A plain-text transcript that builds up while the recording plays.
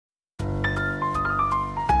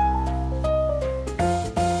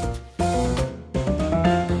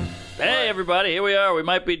everybody. Here we are. We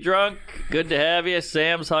might be drunk. Good to have you.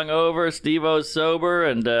 Sam's hungover. Steve-O's sober.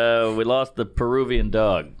 And we lost the Peruvian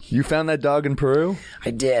dog. You found that dog in Peru? I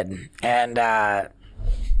did. And I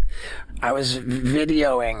was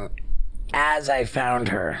videoing as I found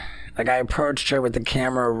her. Like, I approached her with the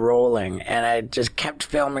camera rolling, and I just kept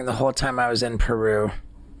filming the whole time I was in Peru.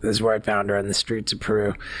 This is where I found her, in the streets of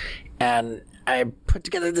Peru. And I put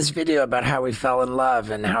together this video about how we fell in love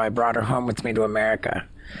and how I brought her home with me to America.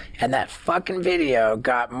 And that fucking video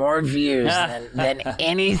got more views than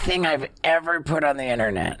anything I've ever put on the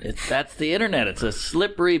internet. That's the internet. It's a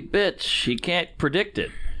slippery bitch. You can't predict it.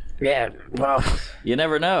 Yeah, well... You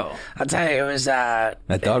never know. I'll tell you, it was...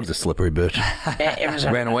 that dog's a slippery bitch. It was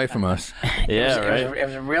ran away from us. Yeah, right? It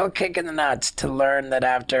was a real kick in the nuts to learn that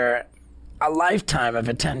after a lifetime of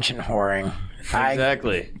attention whoring...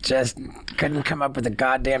 Exactly. I just couldn't come up with a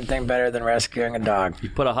goddamn thing better than rescuing a dog.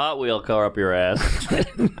 You put a Hot Wheel car up your ass.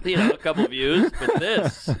 A couple views, but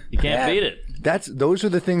this, you can't beat it. Those are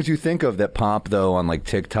the things you think of that pop, though, on like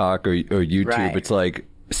TikTok or YouTube. Right. It's like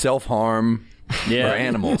self-harm or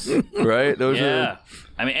animals, right? Those are...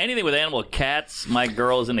 I mean, anything with animal, cats. My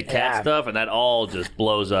girl is into cat stuff, and that all just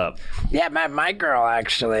blows up. Yeah, my girl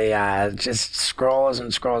actually just scrolls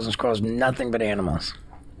and scrolls and scrolls, nothing but animals.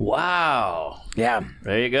 Wow. Yeah.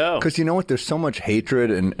 There you go. Because you know what? There's so much hatred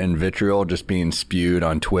and vitriol just being spewed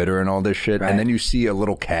on Twitter and all this shit. Right. And then you see a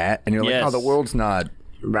little cat and you're like, oh, the world's not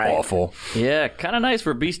awful. Yeah, kind of nice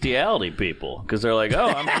for bestiality people. Because they're like, oh,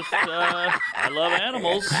 I'm just, I love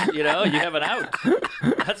animals. You know, you have an out.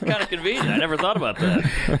 That's kind of convenient. I never thought about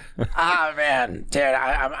that. Ah, man. Dude,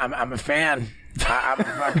 I'm a fan. I'm a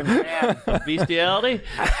fucking fan. Bestiality?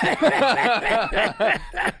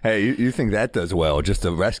 Hey, you think that does well, just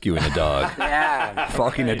rescuing a dog. Yeah.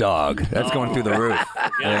 Fucking a dog. That's going through the roof.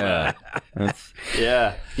 Yeah.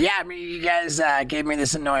 Yeah. Yeah, I mean, you guys gave me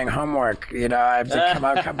this annoying homework. You know, I have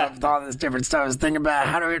to come up with all this different stuff. I was thinking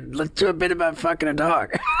about let's do a bit about fucking a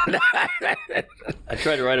dog. I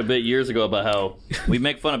tried to write a bit years ago about how we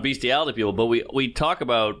make fun of bestiality people, but we talk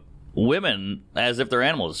about women as if they're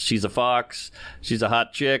animals. She's a fox. She's a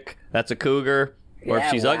hot chick. That's a cougar. Or if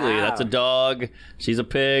she's ugly, that's a dog. She's a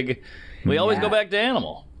pig. We always go back to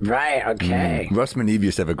animal. Right, okay. Russ Maneve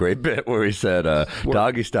used to have a great bit where he said,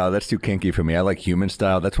 doggy style, that's too kinky for me. I like human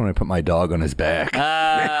style. That's when I put my dog on his back.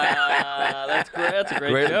 That's great. That's a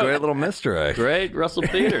great joke. Great little mystery. Great Russell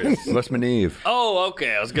Peters. Russ Maneve. Oh,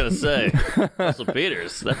 okay. I was going to say, Russell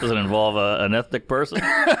Peters. That doesn't involve an ethnic person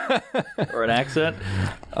or an accent.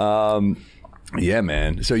 Yeah,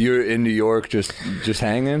 man. So you're in New York just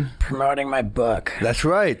hanging? Promoting my book. That's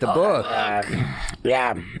right, the book.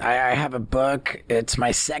 Yeah, I have a book. It's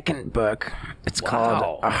my second book. It's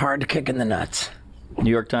called A Hard Kick in the Nuts.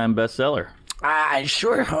 New York Times bestseller. I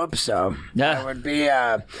sure hope so. Yeah.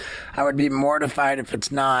 I would be mortified if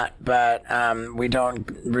it's not, but we don't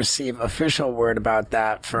receive official word about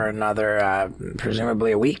that for another,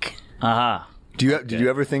 presumably a week. Uh-huh. Did you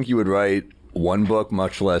ever think you would write one book,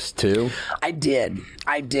 much less two? I did.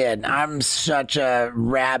 I'm such a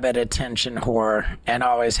rabid attention whore, and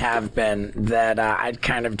always have been, that I'd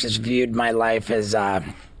kind of just viewed my life as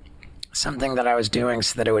something that I was doing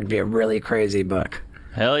so that it would be a really crazy book.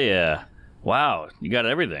 Hell yeah. Wow, you got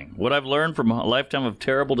everything. What I've learned from a lifetime of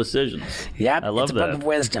terrible decisions. Yep, I love it's a that. book of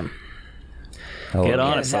wisdom. Get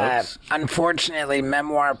on it, folks. Unfortunately,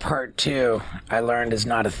 memoir part 2, I learned, is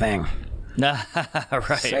not a thing.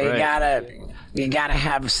 Right. So you gotta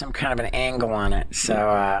have some kind of an angle on it. So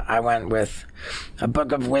I went with a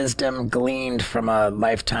book of wisdom gleaned from a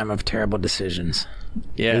lifetime of terrible decisions.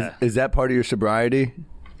 Yeah. Is that part of your sobriety?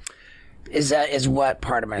 Is what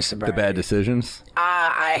part of my sobriety? The bad decisions?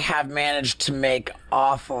 I have managed to make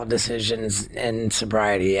awful decisions in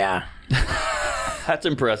sobriety, yeah. That's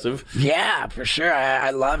impressive. Yeah, for sure.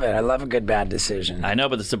 I love it. I love a good bad decision. I know,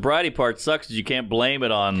 but the sobriety part sucks because you can't blame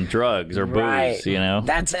it on drugs or booze, you know?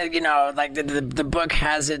 That's it, you know, like the book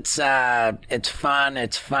has its fun,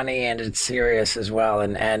 it's funny, and it's serious as well.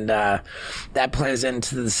 And that plays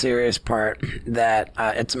into the serious part, that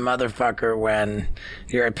it's a motherfucker when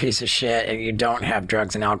you're a piece of shit and you don't have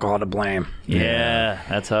drugs and alcohol to blame. Yeah,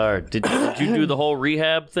 that's hard. Did you do the whole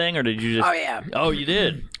rehab thing, or did you just... Oh, yeah. Oh, you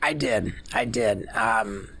did? I did.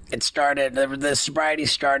 It started, the sobriety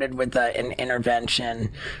started with an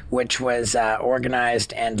intervention which was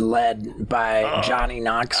organized and led by Johnny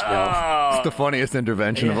Knoxville. It's the funniest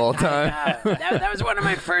intervention of all time. That was one of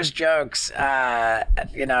my first jokes,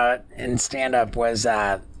 in stand-up was,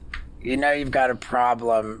 you know you've got a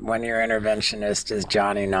problem when your interventionist is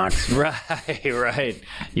Johnny Knoxville. Right.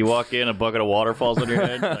 You walk in, a bucket of water falls on your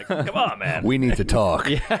head. Like, come on, man. We need to talk.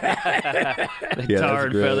 They tar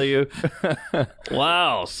and feather you.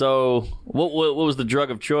 Wow. So, what was the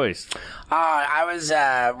drug of choice? I was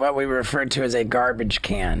what we referred to as a garbage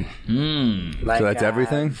can. Like, So that's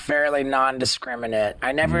everything? Fairly non-discriminate.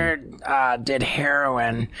 I never did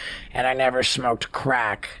heroin, and I never smoked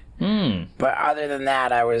crack. But other than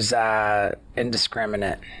that, I was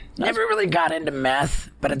indiscriminate. Never really got into meth,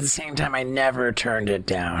 but at the same time, I never turned it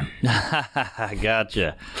down.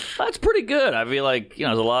 Gotcha. That's pretty good. I feel like,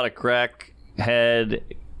 there's a lot of crackhead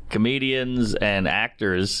comedians and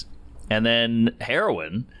actors, and then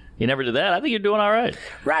heroin. You never did that? I think you're doing all right.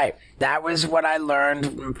 Right. That was what I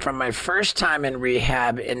learned from my first time in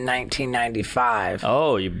rehab in 1995.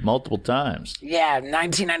 Oh, multiple times. Yeah,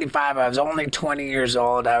 1995. I was only 20 years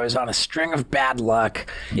old. I was on a string of bad luck.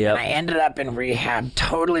 Yep. And I ended up in rehab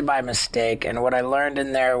totally by mistake. And what I learned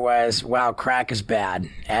in there was, wow, crack is bad.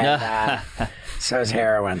 And so is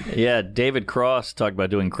heroin. Yeah, David Cross talked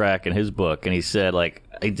about doing crack in his book, and he said, like,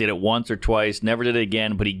 he did it once or twice, never did it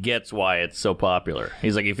again, but he gets why it's so popular.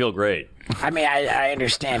 He's like, you feel great. I mean, I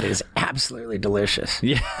understand it is absolutely delicious.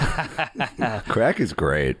 Yeah. Crack is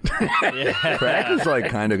great. Crack is like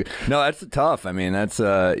kind of... No, that's tough. I mean, that's...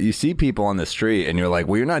 you see people on the street, and you're like,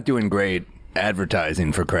 well, you're not doing great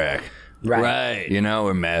advertising for crack. Right.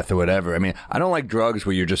 Or meth or whatever. I mean, I don't like drugs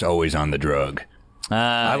where you're just always on the drug.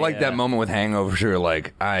 I like that moment with hangovers where you're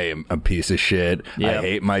like, I am a piece of shit. Yep. I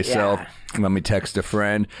hate myself. Yeah. Let me text a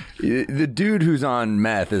friend. The dude who's on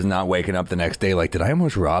meth is not waking up the next day like, did I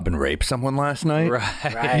almost rob and rape someone last night?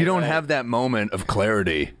 Right. You don't have that moment of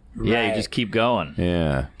clarity. Yeah, you just keep going.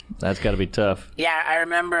 Yeah. That's got to be tough. Yeah, I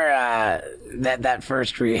remember that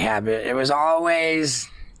first rehab. It was always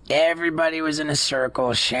everybody was in a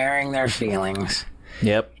circle sharing their feelings.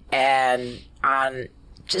 Yep. And on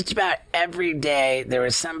just about every day, there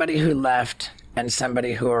was somebody who left and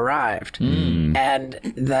somebody who arrived. And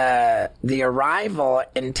the arrival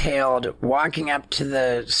entailed walking up to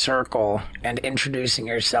the circle and introducing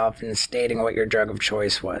yourself and stating what your drug of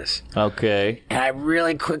choice was. Okay. And I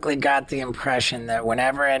really quickly got the impression that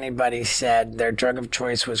whenever anybody said their drug of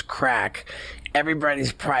choice was crack,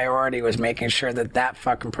 everybody's priority was making sure that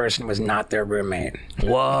fucking person was not their roommate.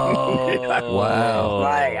 Whoa. Wow.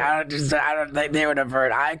 Like, I don't think they would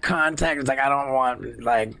avert eye contact. It's like, I don't want,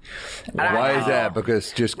 like... Why is that?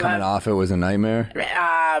 Because just coming off it was a nightmare?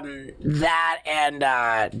 That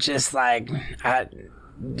and just like...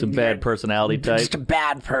 It's a bad personality type. Just a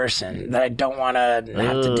bad person that I don't want to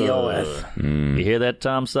have to deal with. You hear that,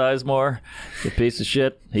 Tom Sizemore? You piece of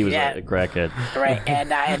shit. He was a crackhead. Right,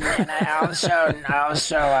 and I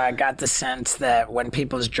also got the sense that when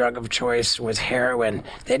people's drug of choice was heroin,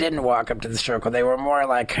 they didn't walk up to the circle. They were more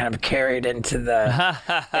like kind of carried into the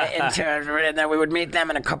and then we would meet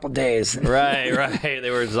them in a couple days. Right.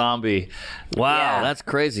 They were a zombie. Wow, that's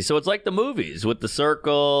crazy. So it's like the movies with the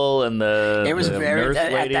circle and the It was the very nurse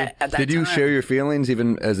lady. at that Did you time. share your feelings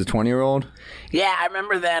even as a 20-year-old? Yeah, I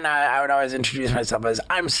remember then I would always introduce myself as,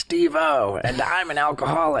 I'm Steve-O, and I'm an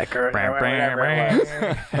alcoholic, or whatever it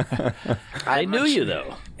was. They knew you,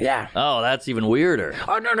 though. Yeah. Oh, that's even weirder.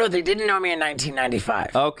 Oh, no, they didn't know me in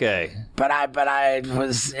 1995. Okay. But I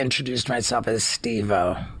was introduced myself as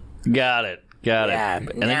Steve-O. Got it. Yeah,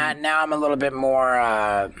 but now I'm a little bit more...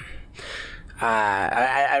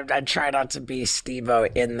 I try not to be Steve-O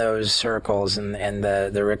in those circles and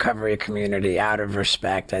the recovery community out of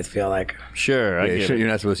respect, I feel like. Sure, I get it. You're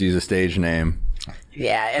not supposed to use a stage name.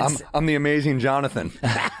 Yeah, I'm the amazing Jonathan.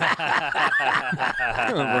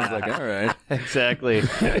 Everyone's like, all right. Exactly.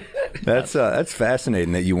 That's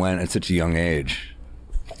fascinating that you went at such a young age.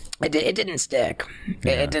 It didn't stick.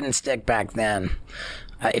 It didn't stick back then,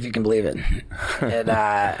 if you can believe it.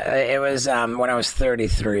 It was when I was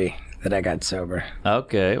 33 that I got sober.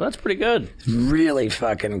 Okay, well, that's pretty good. Really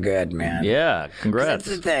fucking good, man. Yeah, congrats.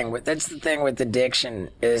 That's the thing with addiction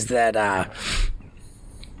is that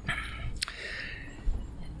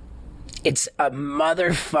it's a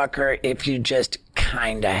motherfucker if you just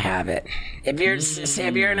kind of have it. If you're say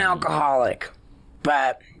if you're an alcoholic,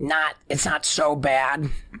 but it's not so bad.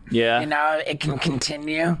 Yeah. You know, it can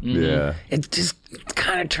continue. Yeah. It just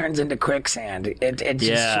kind of turns into quicksand. It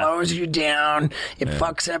just slows you down. It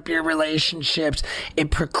fucks up your relationships.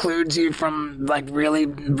 It precludes you from like really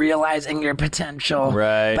realizing your potential.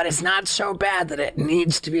 Right. But it's not so bad that it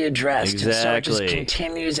needs to be addressed. Exactly. So it just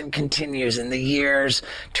continues and continues, and the years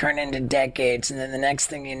turn into decades, and then the next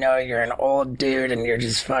thing you know, you're an old dude, and you're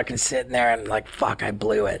just fucking sitting there and like, fuck, I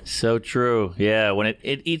blew it. So true. Yeah, when it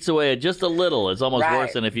eats away at just a little, it's almost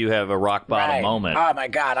worse than if you have a rock bottom moment. Oh my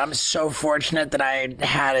God, I'm so fortunate that I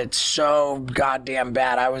had it so goddamn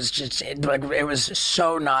bad. I was just it was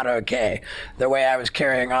so not okay the way I was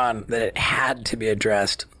carrying on that it had to be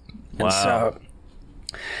addressed. Wow. And so,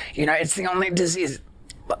 you know, it's the only disease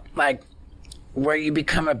like where you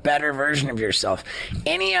become a better version of yourself.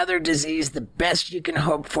 Any other disease, the best you can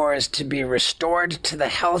hope for is to be restored to the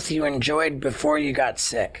health you enjoyed before you got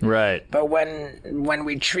sick. Right. But when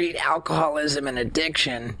we treat alcoholism and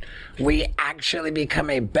addiction, we actually become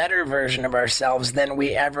a better version of ourselves than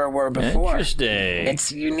we ever were before. Interesting. It's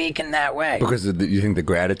unique in that way. Because you think the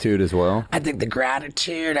gratitude as well? I think the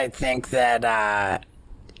gratitude. I think that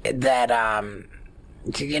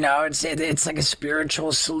you know, it's like a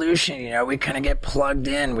spiritual solution. You know, we kind of get plugged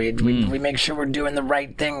in. We make sure we're doing the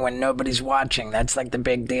right thing when nobody's watching. That's like the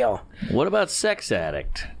big deal. What about sex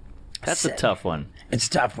addict? That's a tough one. It's a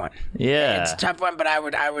tough one. Yeah, it's a tough one. But I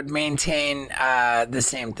would maintain the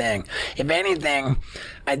same thing. If anything,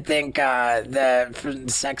 I think the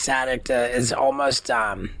sex addict is almost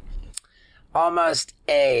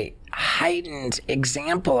a heightened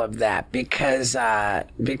example of that because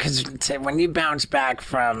when you bounce back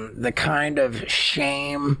from the kind of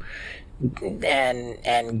shame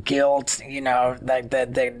and guilt, you know, that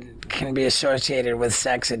can be associated with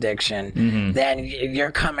sex addiction, then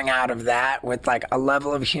you're coming out of that with like a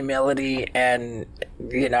level of humility and,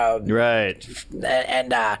 you know, right,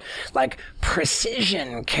 and like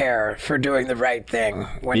precision care for doing the right thing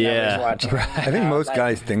when nobody's watching. Right. I think most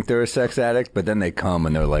guys think they're a sex addict, but then they come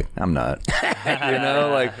and they're like, I'm not. You know,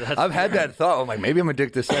 like I've had that thought. I'm like, maybe I'm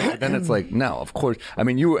addicted to sex, but then it's like, no, of course. I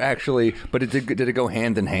mean, you actually, but did it go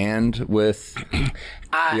hand in hand with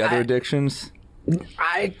the other addictions?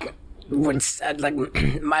 I would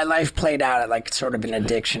like my life played out at like sort of an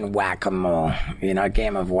addiction whack-a-mole, you know, a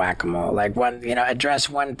game of whack-a-mole. Like one, you know, address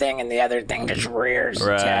one thing and the other thing just rears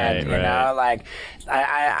its head. You know, like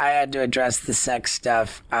I had to address the sex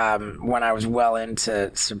stuff when I was well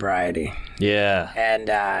into sobriety. Yeah, and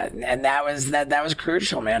that was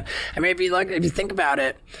crucial, man. I mean, if you think about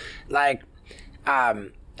it, like.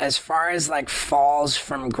 As far as like falls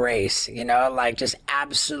from grace, you know, like just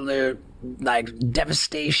absolute like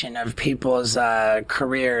devastation of people's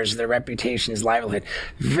careers, their reputations, livelihood,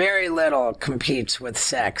 very little competes with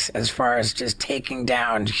sex as far as just taking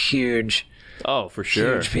down huge. Oh, for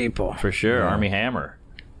sure. Huge people. For sure. Yeah. Armie Hammer.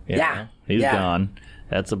 Yeah. He's gone.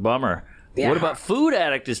 That's a bummer. Yeah. What about food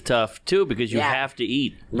addict is tough too because you have to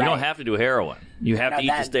eat. You don't have to do heroin. You have to eat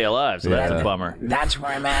to stay alive. So that's a bummer. That's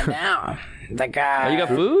where I'm at now. Like, you got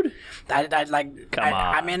food?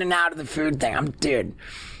 I'm in and out of the food thing.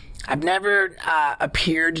 I've never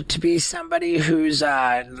appeared to be somebody who's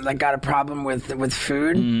like got a problem with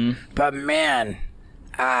food, but man,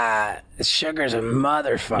 sugar's a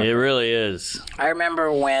motherfucker. It really is. I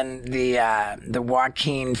remember when the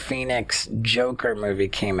Joaquin Phoenix Joker movie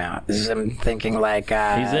came out. I'm thinking like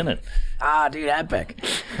he's in it. Ah, dude, epic.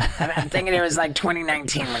 I'm thinking it was like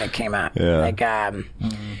 2019 when it came out. Yeah. Like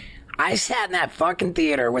I sat in that fucking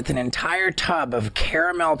theater with an entire tub of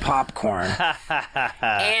caramel popcorn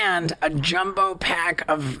and a jumbo pack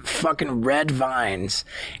of fucking red vines.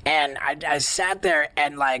 And I sat there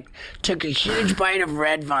and like took a huge bite of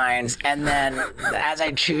red vines and then as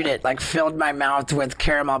I chewed it, like filled my mouth with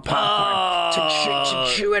caramel popcorn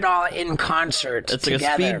to chew it all in concert. It's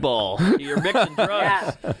together. like a speedball. You're mixing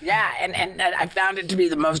drugs. Yeah. And I found it to be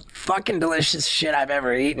the most fucking delicious shit I've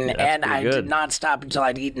ever eaten. And I did not stop until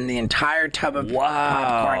I'd eaten the entire tub of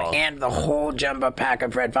popcorn and the whole jumbo pack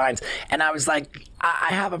of red vines. And I was like, I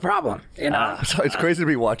have a problem, you know? So it's crazy to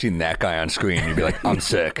be watching that guy on screen. You'd be like, I'm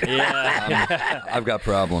sick. Yeah. I've got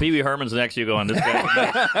problems. Pee-wee Herman's next to you going, this guy,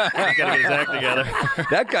 he's got to get his act together.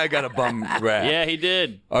 That guy got a bum rap. Yeah, he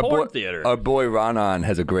did. Porn theater. Our boy Ronan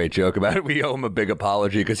has a great joke about it. We owe him a big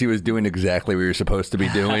apology because he was doing exactly what you're supposed to be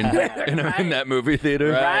doing in that movie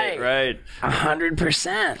theater. Right.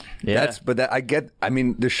 100%. Yeah. I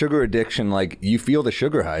mean, the sugar addiction, like, you feel the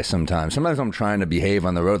sugar high sometimes. Sometimes I'm trying to behave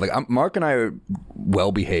on the road. Like, Mark and I are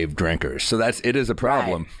well-behaved drinkers, so it is a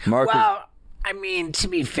problem. Right. Mark well, I mean, to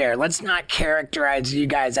be fair, let's not characterize you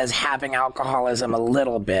guys as having alcoholism a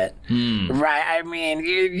little bit, right? I mean,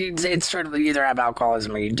 it's sort of either have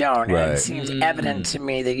alcoholism or you don't. Right. And it seems evident to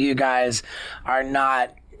me that you guys are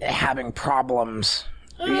not having problems.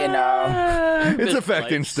 You know, it's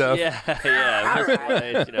affecting stuff. Yeah.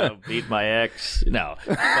 Right. You know, beat my ex. No,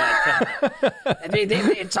 but, I mean,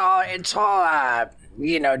 it's all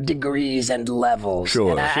you know, degrees and levels.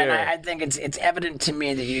 Sure. And I think it's evident to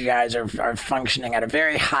me that you guys are functioning at a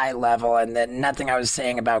very high level, and that nothing I was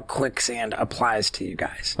saying about quicksand applies to you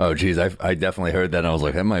guys. Oh, geez, I definitely heard that, and I was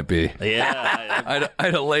like, that might be. yeah. I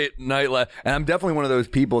had a late night and I'm definitely one of those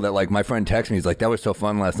people that, like, my friend texts me, he's like, that was so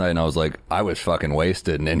fun last night, and I was like, I was fucking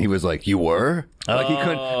wasted, and he was like, you were? Like, he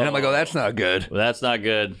couldn't, and I'm like, oh, that's not good. Well, that's not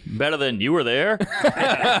good. Better than you were there.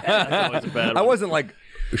 That's always a bad one. I wasn't like,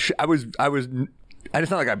 it's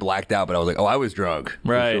not like I blacked out, but I was like, oh, I was drunk.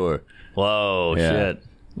 Right. For sure. Whoa, Yeah. shit.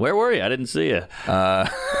 Where were you? I didn't see you. I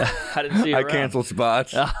didn't see you I around. canceled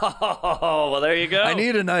spots. Oh, well, there you go. I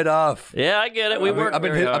need a night off. Yeah, I get it. We work I've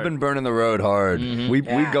very hard. been burning the road hard. We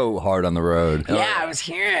go hard on the road. Yeah, I was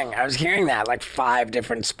hearing that, like 5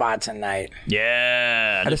 different spots a night.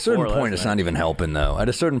 Yeah. At a certain point, it's not even helping, though. At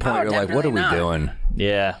a certain point, you're like, what are we doing?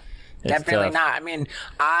 Yeah. It's Definitely tough. not. I mean,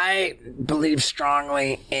 I believe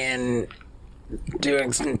strongly in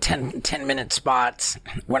doing some 10-minute spots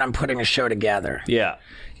when I'm putting a show together. Yeah.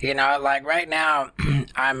 You know, like right now,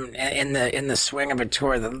 I'm in the swing of a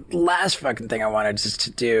tour. The last fucking thing I wanted is to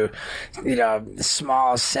do, you know,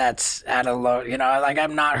 small sets at a low, you know, like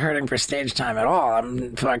I'm not hurting for stage time at all.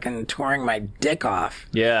 I'm fucking touring my dick off.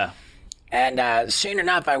 Yeah. And soon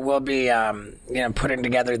enough, I will be, you know, putting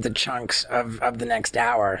together the chunks of the next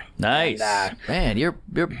hour. Nice. And, Man, you're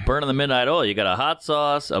burning the midnight oil. You got a hot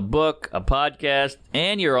sauce, a book, a podcast,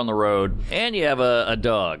 and you're on the road, and you have a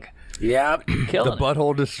dog. Yep. Killing The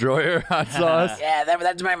Butthole Destroyer hot sauce. Yeah,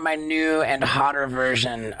 that's my new and hotter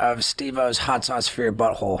version of Steve-O's hot sauce for your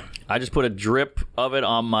butthole. it. I just put a drip of it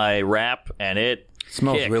on my wrap, and it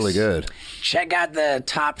Smells kicks. really good. Check out the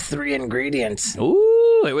top 3 ingredients.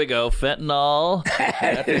 Ooh, here we go. Fentanyl.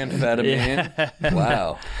 Methamphetamine.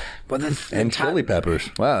 Wow. Well, And top, chili peppers.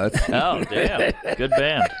 Wow. That's Oh, damn. Good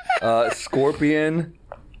band. Scorpion.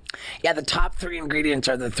 Yeah, the top 3 ingredients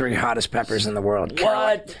are the 3 hottest peppers in the world.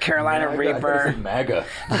 Carolina Reaper. MAGA.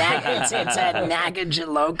 It's a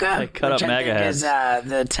Nagajiloka, cut which up I MAGA think heads. is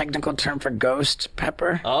the technical term for ghost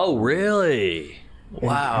pepper. Oh, really?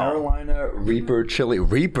 Wow. Carolina Reaper chili.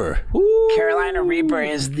 Reaper. Carolina Reaper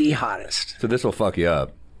is the hottest. So this will fuck you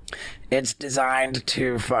up. It's designed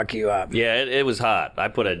to fuck you up. Yeah, it was hot. I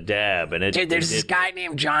put a dab, and it. Dude, there's this guy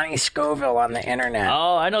named Johnny Scoville on the internet.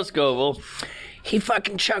 Oh, I know Scoville. He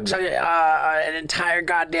fucking chugs an entire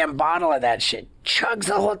goddamn bottle of that shit. Chugs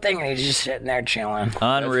the whole thing, and he's just sitting there chilling.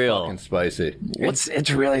 Unreal. Fucking spicy. It's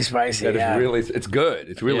really spicy. That is Yeah. really. It's good.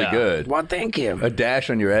 It's really Yeah. good. Well, thank you. A dash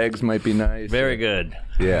on your eggs might be nice. Very good.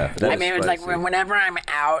 Yeah. I mean, it's like whenever I'm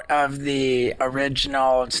out of the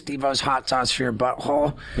original Steve-O's hot sauce for your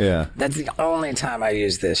butthole, Yeah. that's the only time I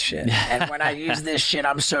use this shit. And when I use this shit,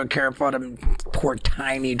 I'm so careful to pour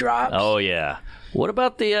tiny drops. Oh, yeah. What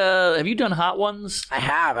about the, have you done hot ones? I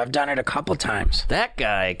have. I've done it a couple times. That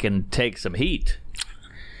guy can take some heat.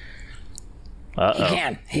 Uh-oh.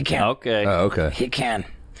 He can. Okay. Oh, okay. He can.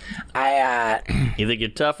 You think you're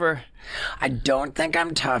tougher? I don't think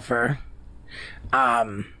I'm tougher.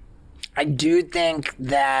 I do think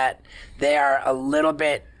that they are a little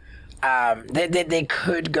bit. They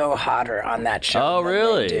could go hotter on that show. Oh, than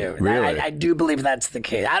really? They do. Really? I do believe that's the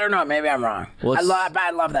case. I don't know. Maybe I'm wrong. Well, I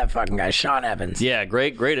love that fucking guy, Sean Evans. Yeah,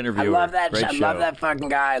 great interview. I love that. Great I show. love that fucking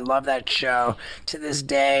guy. I love that show. To this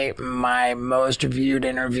day, my most viewed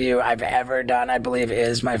interview I've ever done, I believe,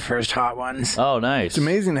 is my first Hot Ones. Oh, nice. It's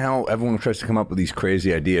amazing how everyone tries to come up with these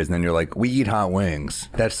crazy ideas, and then you're like, "We eat hot wings."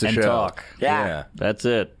 That's the And show. talk. Yeah. That's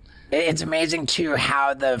it. It's amazing too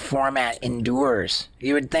how the format endures.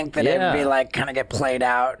 You would think that it would be like kind of get played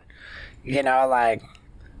out, you know, like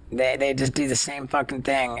they just do the same fucking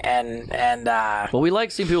thing and Well, we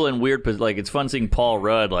like seeing people in weird, like it's fun seeing Paul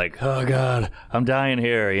Rudd, like, oh God, I'm dying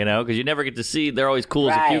here, you know, because you never get to see. They're always cool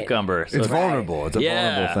as a Right. cucumber. So It's vulnerable. It's a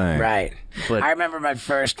vulnerable thing. right. But- I remember my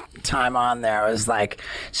first time on there. I was like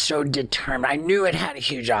so determined. I knew it had a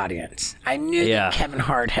huge audience. I knew that Kevin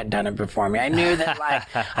Hart had done it before me. I knew that like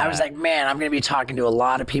I was like, man, I'm going to be talking to a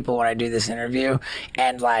lot of people when I do this interview,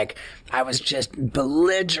 and like I was just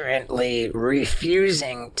belligerently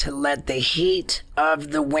refusing to let the heat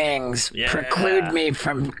of the wings preclude me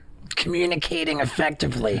from communicating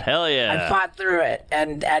effectively. Hell yeah. I fought through it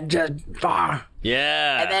and just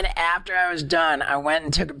Yeah. And then after I was done, I went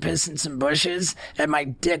and took a piss in some bushes, and my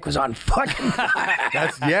dick was on fucking fire.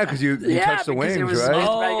 Because you touched the wings,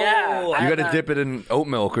 right? You got to dip it in oat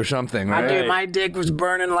milk or something, right? Dude, my dick was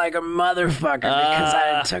burning like a motherfucker because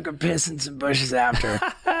I took a piss in some bushes after.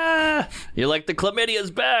 You're like, the chlamydia's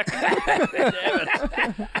back. Damn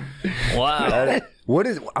it. Wow.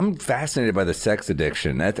 I'm fascinated by the sex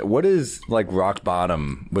addiction. What is like rock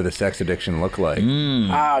bottom with a sex addiction look like?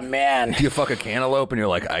 Oh, man. Do you fuck a cantaloupe and you're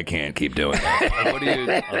like, I can't keep doing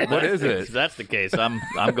that? What is it? If that's the case, I'm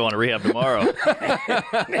going to rehab tomorrow.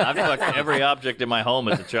 I've fucked every object in my home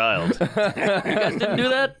as a child. You guys didn't do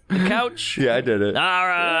that? The couch? Yeah, I did it. All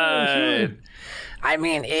right. I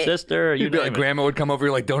mean, sister, you'd be like, grandma would come over,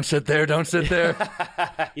 you're like, don't sit there, don't sit there.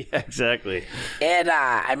 Yeah, exactly.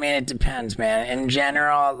 I mean, it depends, man. In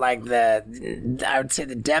general, like I would say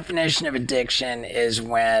the definition of addiction is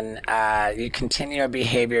when you continue a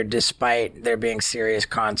behavior despite there being serious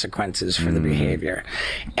consequences for the behavior.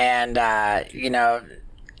 And,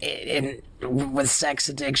 with sex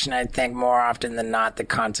addiction, I think more often than not, the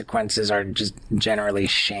consequences are just generally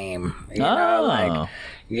shame. You know, like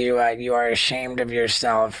you are ashamed of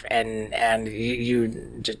yourself, and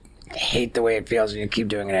you just hate the way it feels, and you keep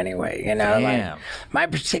doing it anyway. You know, like my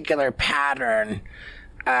particular pattern,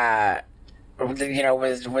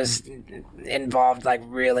 was involved like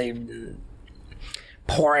really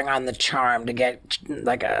pouring on the charm to get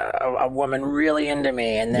like a woman really into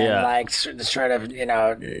me, and then like sort of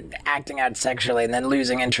acting out sexually, and then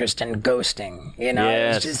losing interest and ghosting.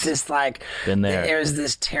 It's just this like there was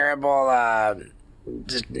this terrible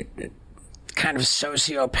just kind of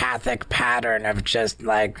sociopathic pattern of just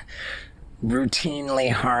like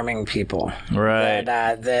routinely harming people. Right.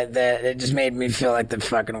 That it just made me feel like the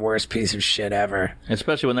fucking worst piece of shit ever.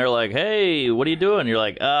 Especially when they're like, hey, what are you doing? You're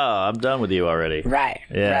like, oh, I'm done with you already. Right.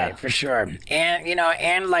 Yeah. Right, for sure. And,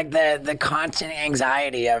 and like the constant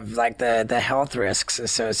anxiety of like the health risks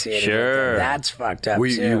associated with it. That's fucked up, too.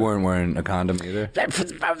 You weren't wearing a condom either?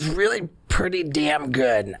 I was really pretty damn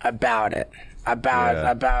good about it.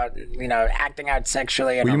 About acting out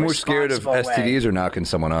sexually in a responsible way. Were you more scared of STDs or knocking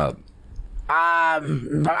someone up?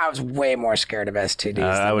 I was way more scared of STDs than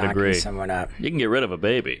I would knocking agree. someone up. You can get rid of a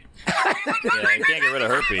baby. You can't get rid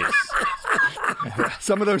of herpes.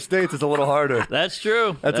 Some of those states it's a little harder. That's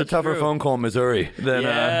true. That's a tougher phone call in Missouri than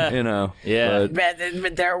Yeah.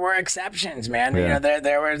 But there were exceptions, man. Yeah.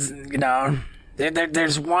 There was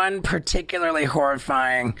there's one particularly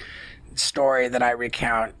horrifying story that I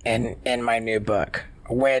recount in my new book,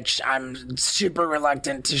 which I'm super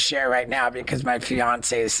reluctant to share right now because my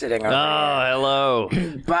fiance is sitting over here. Hello.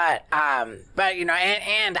 But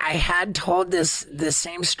and I had told this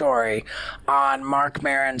same story on Mark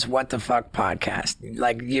Maron's What the Fuck podcast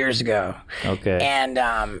like years ago. Okay. And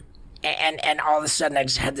all of a sudden I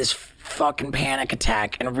just had this fucking panic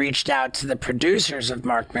attack and reached out to the producers of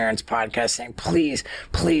Mark Maron's podcast saying, please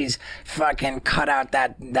fucking cut out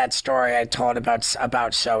that story I told about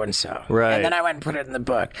so and so. Right. And then I went and put it in the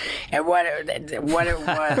book. And what it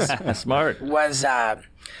was smart was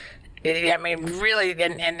really,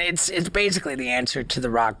 and it's basically the answer to the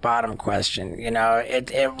rock bottom question.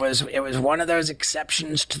 It was one of those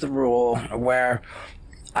exceptions to the rule where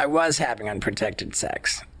I was having unprotected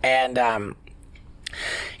sex, and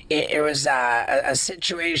it was a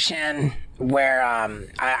situation where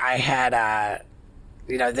I had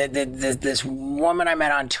this woman I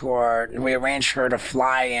met on tour. We arranged for her to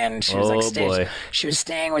fly in. She was she was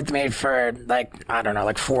staying with me for like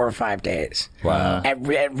 4 or 5 days. Wow. And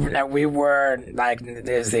we were like,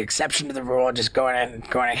 there's the exception to the rule, just going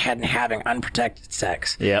ahead and having unprotected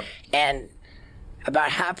sex. Yep. And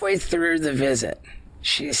about halfway through the visit,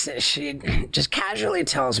 she just casually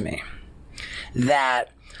tells me that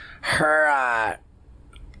her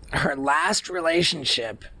last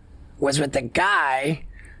relationship was with a guy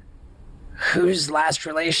whose last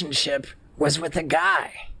relationship was with a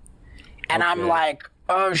guy. And I'm like,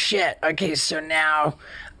 oh shit. Okay, so now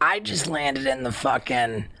I just landed in the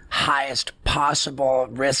fucking highest possible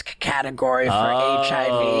risk category for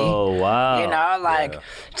HIV. Oh, wow.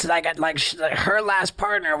 It's like her last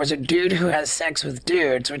partner was a dude who has sex with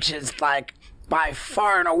dudes, which is like by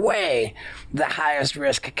far and away the highest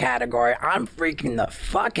risk category. I'm freaking the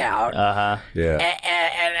fuck out. Yeah.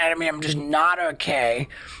 And I mean, I'm just not okay.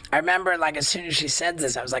 I remember, like, as soon as she said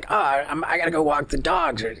this, I was like, I gotta go walk the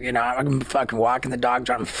dogs, or I'm fucking walking the dogs.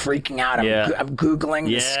 I'm freaking out. I'm googling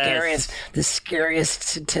the scariest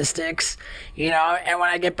statistics, And when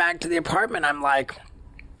I get back to the apartment, I'm like,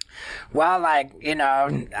 well, like,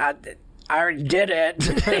 I already did it.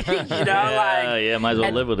 You know, yeah, might as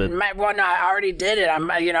well live with it. Well, no, I already did it.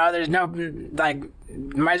 There's no, like,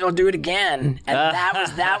 might as well do it again. And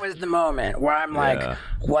that was the moment where I'm like,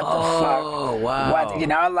 what the fuck? Oh, wow. What, you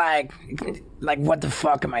know, like, what the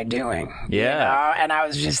fuck am I doing? Yeah. You know? And I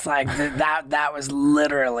was just like, that was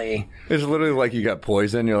literally. It's literally like you got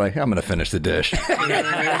poison. You're like, I'm going to finish the dish.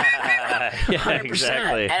 Yeah, 100%.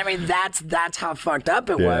 exactly. And I mean, that's how fucked up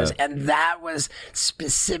it was. And that was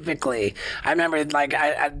specifically, I remember, like,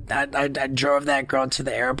 I drove that girl to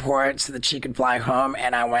the airport so that she could fly home,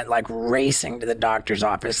 and I went, like, racing to the doctor's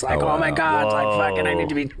office, like, oh my God, like, fucking, I need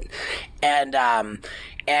to be, and I,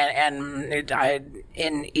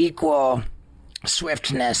 in equal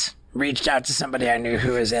swiftness, reached out to somebody I knew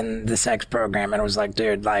who was in the sex program and was like,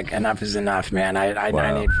 dude, like, enough is enough, man. I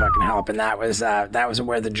need fucking help. And that was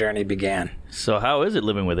where the journey began. So how is it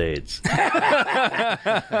living with AIDS?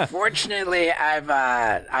 Fortunately,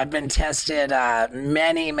 I've been tested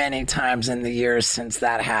many times in the years since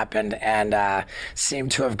that happened, and seem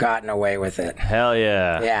to have gotten away with it. Hell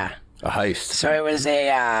yeah. Yeah. A heist. So it was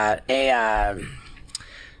a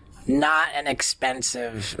not an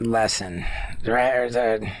expensive lesson, right?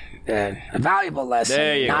 Or a valuable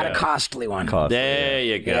lesson, not a costly one. There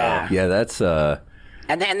you go. Yeah, that's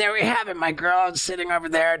And there we have it. My girl is sitting over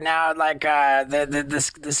there now, like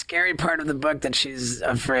the scary part of the book that she's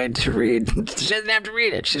afraid to read. She doesn't have to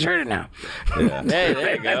read it. She's heard it now. Yeah. Hey,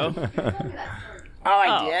 there you go. Oh,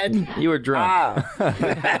 I did? You were drunk.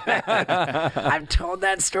 Oh. I've told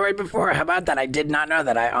that story before. How about that? I did not know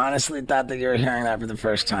that. I honestly thought that you were hearing that for the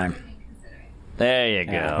first time. There you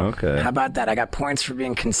go. okay. How about that? I got points for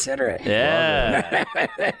being considerate. Yeah.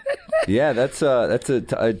 Yeah,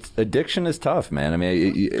 addiction is tough, man. I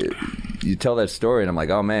mean, you tell that story, and I'm like,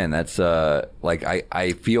 oh man, that's like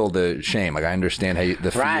I feel the shame. Like I understand how the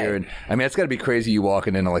fear. Right. And, I mean, it's got to be crazy. You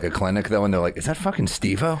walking into like a clinic though, and they're like, is that fucking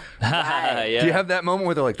Steve-O? Right. Yeah. Do you have that moment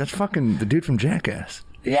where they're like, that's fucking the dude from Jackass?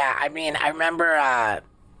 Yeah, I mean, I remember.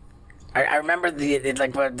 I remember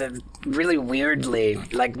the really weirdly,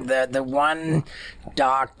 like the one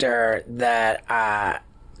doctor that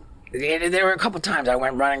there were a couple times I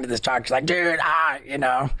went running to this doctor, like, dude, you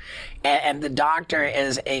know, and the doctor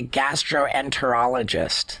is a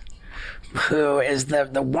gastroenterologist, who is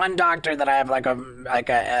the one doctor that I have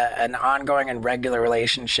an ongoing and regular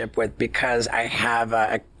relationship with, because I have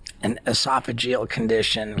an esophageal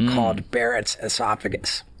condition called Barrett's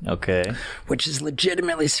esophagus. Okay. Which is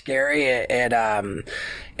legitimately scary.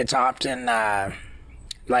 It's often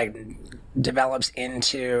like develops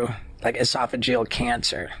into like esophageal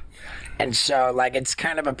cancer. And so, like, it's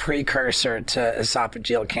kind of a precursor to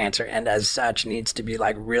esophageal cancer, and as such needs to be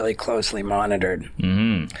like really closely monitored.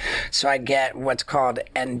 Mm-hmm. So I get what's called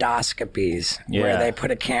endoscopies, where they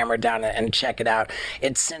put a camera down and check it out.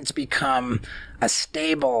 It's since become a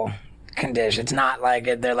stable condition. It's not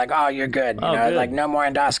like they're like, oh, you're good. You know, good. like no more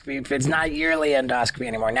endoscopy. It's not yearly endoscopy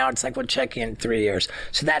anymore. Now it's like, we'll check you in 3 years.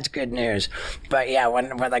 So that's good news. But yeah,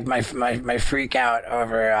 when like my freak out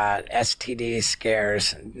over STD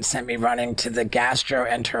scares sent me running to the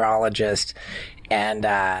gastroenterologist,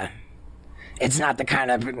 and it's not the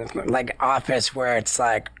kind of like office where it's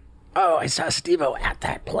like, oh, I saw Steve-O at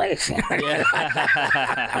that place. Is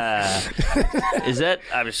that,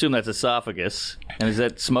 I assume that's esophagus. And is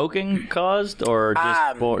that smoking caused or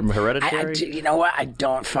just hereditary? You know what? I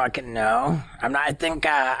don't fucking know. I think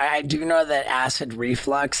I do know that acid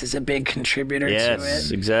reflux is a big contributor to it.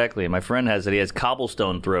 Yes, exactly. My friend has it. He has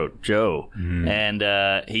cobblestone throat, Joe. Mm. And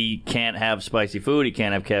he can't have spicy food. He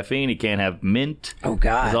can't have caffeine. He can't have mint. Oh,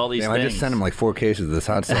 God. There's all these things. I just sent him like 4 cases of this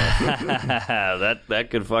hot sauce. that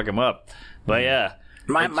could fuck him up. But yeah,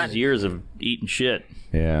 my years of eating shit.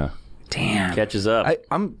 Yeah. Damn. Catches up.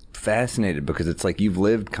 I'm fascinated because it's like you've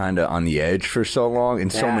lived kind of on the edge for so long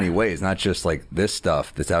in so many ways, not just like this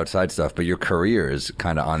stuff, this outside stuff, but your career is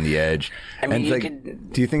kind of on the edge. I mean,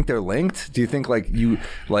 and do you think they're linked? Do you think like you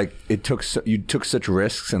took such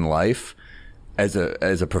risks in life as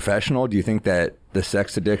a professional? Do you think that the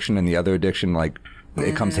sex addiction and the other addiction, like,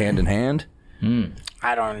 it comes hand in hand?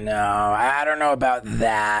 I don't know. I don't know about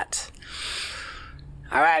that.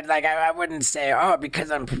 I wouldn't say, oh,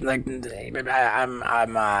 because I'm like,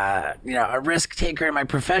 I'm a risk taker in my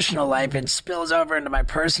professional life, it spills over into my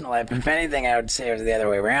personal life. If anything, I would say it was the other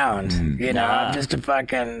way around. I'm just a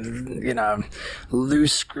fucking,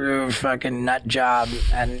 loose screw fucking nut job,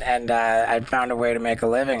 and I found a way to make a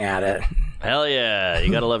living at it. Hell yeah,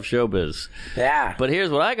 you gotta love showbiz. Yeah. But here's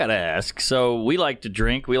what I gotta ask. So we like to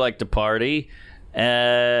drink, we like to party.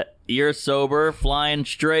 You're sober, flying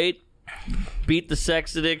straight. Beat the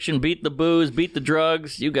sex addiction, beat the booze, beat the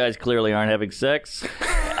drugs. You guys clearly aren't having sex.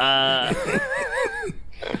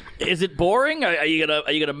 Is it boring? Are you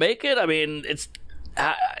gonna make it? I mean,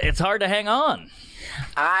 it's hard to hang on.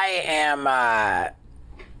 I am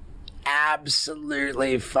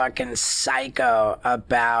absolutely fucking psycho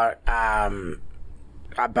about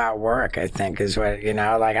work. I think is what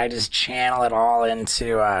like. I just channel it all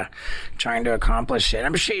into trying to accomplish it.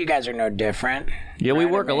 I'm sure you guys are no different. Yeah, we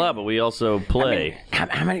work a lot, but we also play.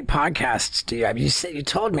 How many podcasts do you have? You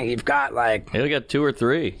told me you've got like. Yeah, we got 2 or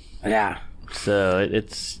 3. Yeah. So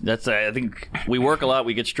I think we work a lot.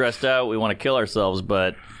 We get stressed out. We want to kill ourselves,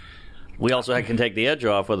 but we also can take the edge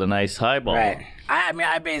off with a nice highball. Right. I mean,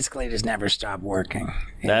 I basically just never stop working.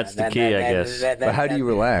 That's the key, I guess. But how do you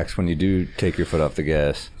relax when you do take your foot off the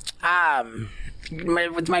gas?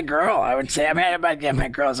 With my girl, I would say. I mean, my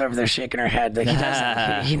girl's over there shaking her head. Like, he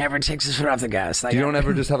doesn't. He never takes his foot off the gas. Like, you don't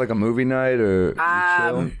ever just have like a movie night or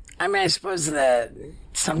chill? I mean, I suppose that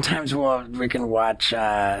sometimes we can watch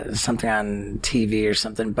something on TV or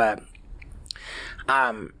something, but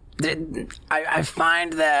I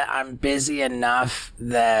find that I'm busy enough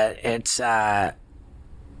that it's. I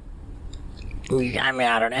mean,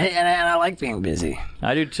 I don't know, and I like being busy.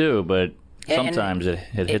 I do too, but sometimes it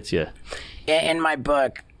hits you. In my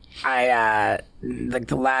book, I like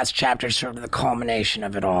the last chapter is sort of the culmination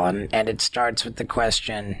of it all, and it starts with the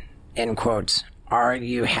question, in quotes, "Are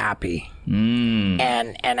you happy?"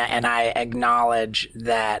 And I acknowledge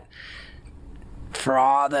that for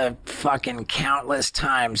all the fucking countless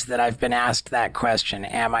times that I've been asked that question,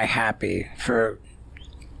 "Am I happy?" for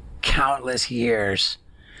countless years.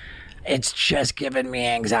 It's just given me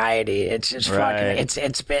anxiety. It's just fucking.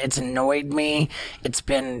 It's annoyed me. It's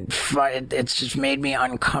been. It's just made me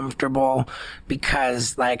uncomfortable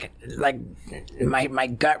because like my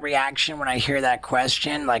gut reaction when I hear that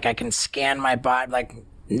question, like I can scan my body, like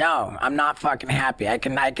no, I'm not fucking happy. I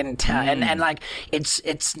can tell, and like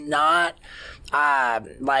it's not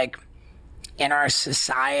like. In our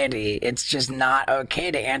society, it's just not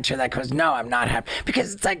okay to answer that question. No, I'm not happy.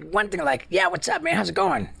 Because it's like one thing like, yeah, what's up, man? How's it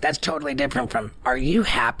going? That's totally different from, are you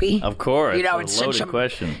happy? Of course. It's a loaded such a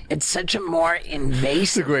question. It's such a more invasive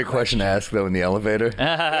It's a great question to ask, though, in the elevator.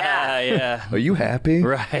 Yeah. Are you happy?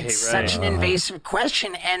 Right, It's such an invasive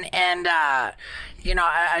question. And I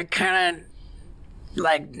kind of,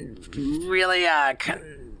 like, really I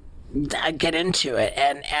get into it.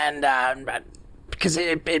 And because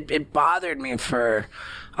it bothered me for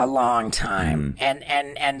a long time,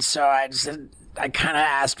 and so I kind of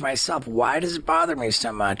asked myself, why does it bother me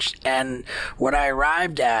so much? And what I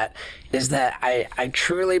arrived at is that I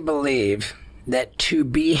truly believe that to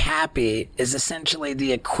be happy is essentially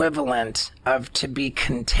the equivalent of to be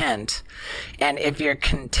content, and if you're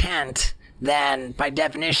content, then by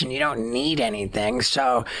definition you don't need anything,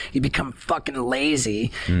 so you become fucking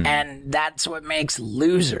lazy, and that's what makes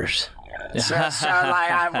losers. So like,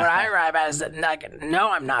 what I arrive at is that, like,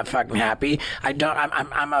 no, I'm not fucking happy.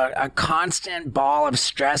 I'm a constant ball of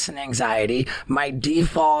stress and anxiety. My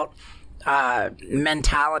default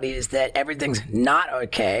mentality is that everything's not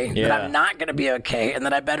okay, that I'm not going to be okay, and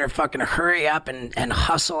that I better fucking hurry up and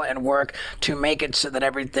hustle and work to make it so that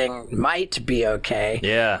everything might be okay.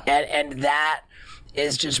 Yeah. And that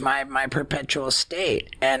is just my perpetual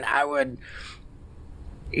state. And I would...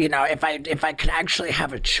 if I could actually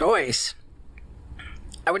have a choice,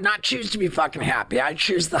 I would not choose to be fucking happy. I'd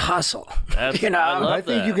choose the hustle. I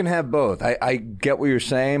think you can have both. I get what you're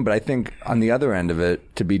saying, but I think on the other end of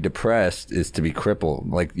it, to be depressed is to be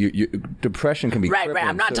crippled. Like depression can be crippling. Right.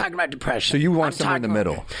 I'm not talking about depression. So you want somewhere in the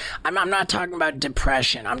middle. I'm not talking about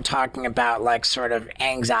depression. I'm talking about like sort of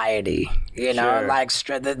anxiety. Like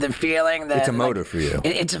the feeling that it's a motor for you.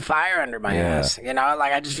 It's a fire under my ass.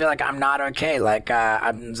 Like I just feel like I'm not okay. Like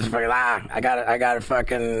I'm just fucking I gotta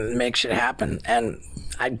fucking make shit happen, and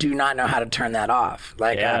I do not know how to turn that off.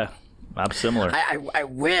 Like I'm similar. I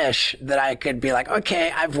wish that I could be like,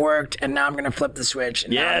 okay, I've worked, and now I'm going to flip the switch,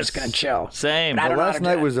 and now I'm just going to chill. Same. But last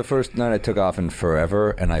night was the first night I took off in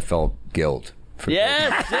forever, and I felt guilt.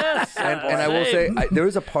 Yes. And I will say, there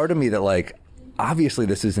was a part of me that, like, obviously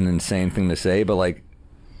this is an insane thing to say, but, like,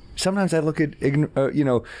 sometimes I look at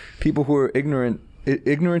people who are ignorant.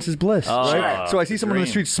 Ignorance is bliss, right? So I see someone on the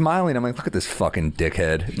street smiling. I'm like, look at this fucking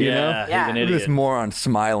dickhead. You know? He's an idiot. Look at this moron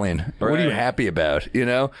smiling. Right. What are you happy about? Right.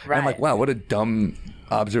 And I'm like, wow, what a dumb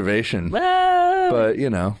observation. But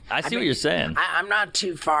I see what you're saying. I'm not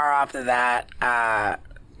too far off of that.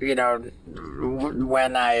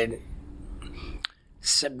 When I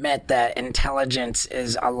submit that intelligence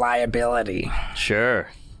is a liability. Sure.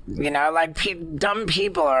 Like dumb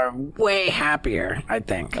people are way happier, I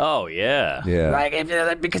think. Oh yeah. Yeah.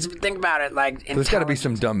 Like because if you think about it, like there's got to be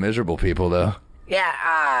some dumb miserable people though.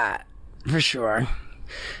 Yeah, for sure.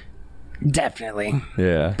 Definitely.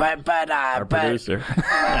 Yeah. But Our producer.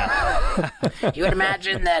 you would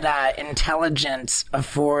imagine that intelligence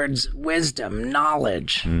affords wisdom,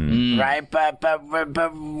 knowledge, right? But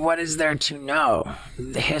what is there to know?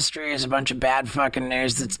 The history is a bunch of bad fucking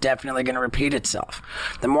news that's definitely going to repeat itself.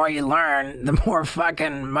 The more you learn, the more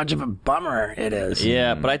fucking much of a bummer it is.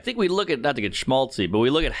 Yeah, but I think we look at, not to get schmaltzy, but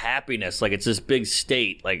we look at happiness like it's this big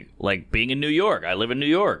state, like being in New York. I live in New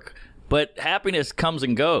York. But happiness comes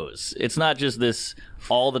and goes. It's not just this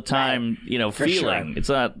all the time, feeling. Sure. It's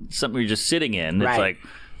not something you're just sitting in. It's like,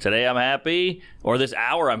 today I'm happy, or this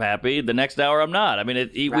hour I'm happy, the next hour I'm not. I mean,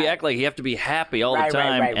 we act like you have to be happy all the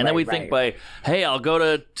time. And then we think hey, I'll go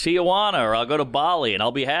to Tijuana or I'll go to Bali and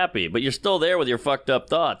I'll be happy. But you're still there with your fucked up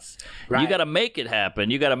thoughts. You got to make it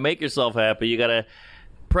happen. You got to make yourself happy. You got to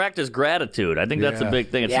practice gratitude. I think that's the big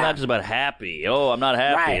thing. It's not just about happy. Oh, I'm not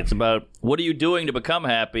happy. It's about what are you doing to become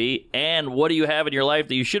happy, and what do you have in your life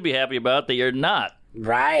that you should be happy about that you're not.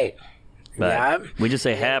 Right. But we just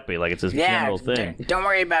say happy like it's this general thing. Don't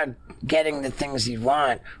worry about getting the things you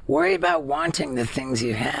want. Worry about wanting the things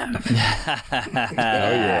you have.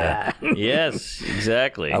 Yes,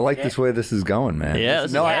 exactly. I like this way this is going, man. Yeah,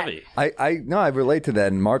 this is heavy. I relate to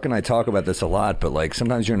that, and Mark and I talk about this a lot, but like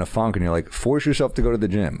sometimes you're in a funk and you're like, force yourself to go to the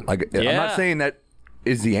gym. Like I'm not saying that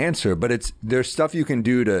is the answer, but there's stuff you can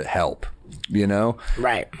do to help,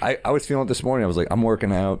 Right. I was feeling it this morning. I was like, I'm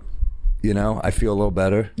working out. I feel a little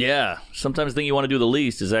better. Yeah. Sometimes the thing you want to do the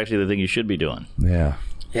least is actually the thing you should be doing. Yeah.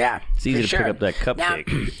 Yeah. It's easy to pick up that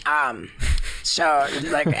cupcake. Now, so,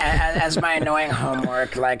 like, as my annoying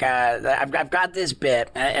homework, like, I've got this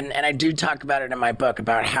bit, and I do talk about it in my book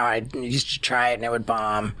about how I used to try it and it would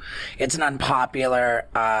bomb. It's an unpopular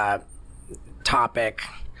topic.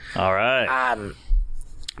 All right.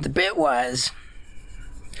 The bit was,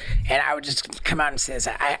 and I would just come out and say this,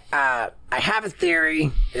 I have a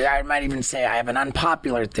theory. I might even say I have an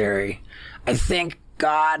unpopular theory. I think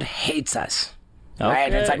God hates us.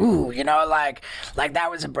 Right? And it's like, ooh, like that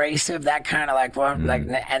was abrasive, that kind of like, well, like,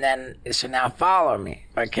 and then, so now follow me.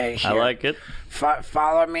 Okay. Here. I like it.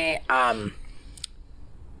 Follow me.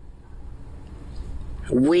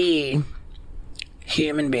 We,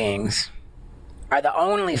 human beings, are the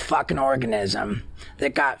only fucking organism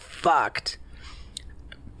that got fucked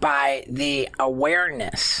by the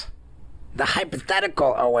awareness, the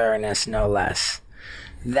hypothetical awareness, no less,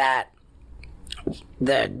 that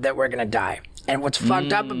we're gonna die. And what's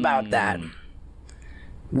fucked up about that,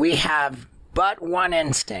 we have but one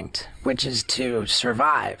instinct, which is to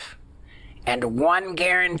survive, and one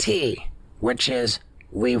guarantee, which is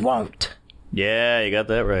we won't. Yeah, you got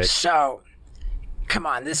that right. So, come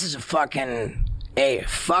on, this is a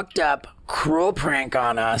fucked up, cruel prank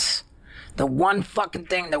on us. The one fucking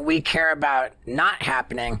thing that we care about not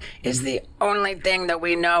happening is the only thing that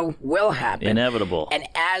we know will happen. Inevitable. And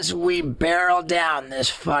as we barrel down this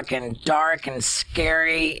fucking dark and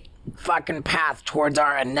scary fucking path towards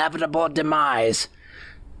our inevitable demise,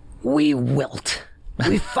 we wilt.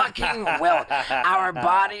 We fucking wilt. Our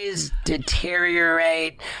bodies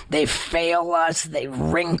deteriorate. They fail us. They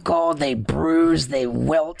wrinkle. They bruise. They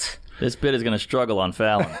wilt. This bit is going to struggle on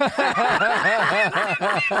Fallon.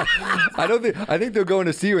 I think they're going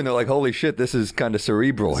to see you and they're like, holy shit, this is kind of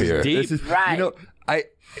cerebral here. Deep. This is, right. I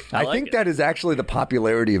think that is actually the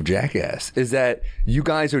popularity of Jackass, is that you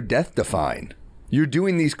guys are death defying. You're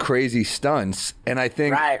doing these crazy stunts, and I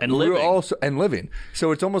think and living. living. So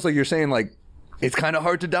it's almost like you're saying, like, it's kind of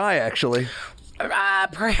hard to die, actually.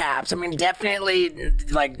 Perhaps. I mean, definitely,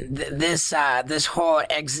 like, this whole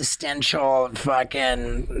existential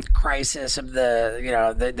fucking crisis of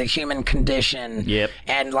the human condition. Yep.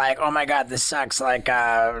 And, like, oh my God, this sucks. Like,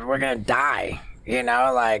 we're gonna die.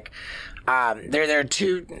 Like, there are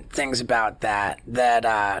two things about that,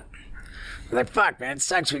 like, fuck, man, it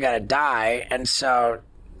sucks, we gotta die. And so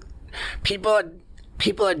people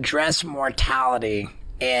address mortality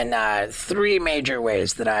in three major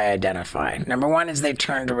ways that I identify. Number one is they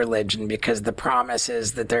turn to religion because the promise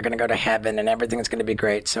is that they're going to go to heaven and everything's going to be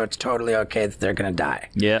great, so it's totally okay that they're going to die.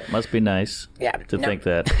 Yeah, must be nice to think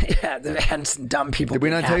that. Yeah, hence dumb people. Did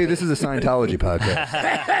we not tell you this is a Scientology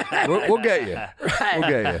podcast? we'll get you. Right. We'll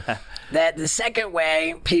get you. The second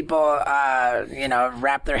way people,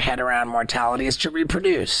 wrap their head around mortality is to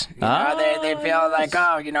reproduce. They feel like,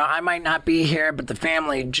 I might not be here, but the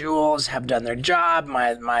family jewels have done their job.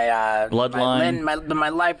 My bloodline, my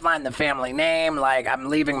lifeline, the family name. Like, I'm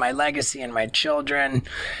leaving my legacy and my children,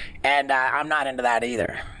 and I'm not into that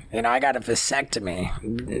either. You know, I got a vasectomy,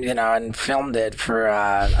 you know, and filmed it for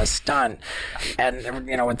a stunt. And,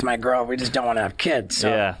 you know, with my girl, we just don't want to have kids.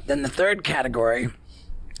 So then the third category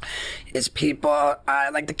is people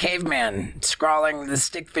like the caveman scrawling the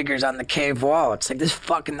stick figures on the cave wall. It's like, this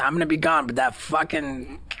fucking, I'm going to be gone, but that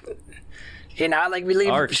fucking... You know, like we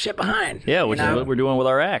leave shit behind. Yeah, which is what we're doing with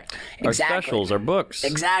our act. Exactly. Our specials, our books.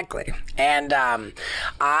 Exactly. And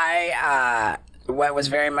what was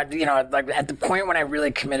very much, you know, like at the point when I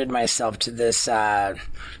really committed myself to this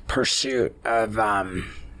pursuit of,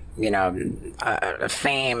 you know,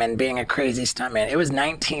 fame and being a crazy stuntman, it was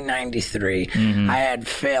 1993. I had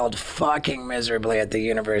failed fucking miserably at the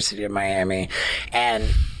University of Miami. And...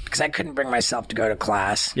 because I couldn't bring myself to go to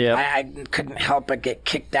class. I couldn't help but get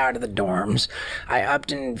kicked out of the dorms. I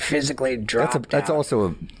upped and physically dropped That's out. also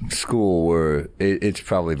a school where it's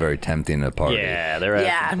probably very tempting to party. Yeah, they're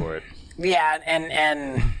asking for it. Yeah,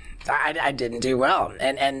 and I didn't do well.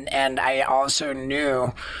 And I also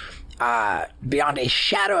knew beyond a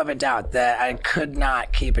shadow of a doubt that I could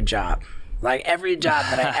not keep a job. Like every job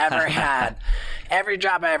that I ever had,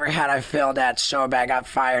 I failed at so bad. I got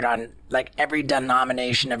fired on like every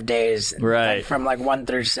denomination of days. Right. From like 1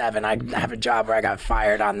 through 7, I have a job where I got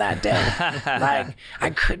fired on that day. Like I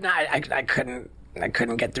couldn't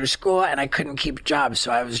get through school and I couldn't keep jobs.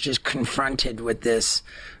 So I was just confronted with this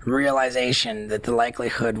realization that the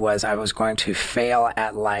likelihood was I was going to fail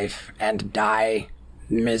at life and die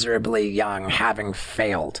miserably young, having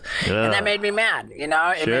failed. And that made me mad, you know?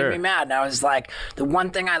 It made me mad. And I was like, the one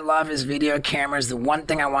thing I love is video cameras. The one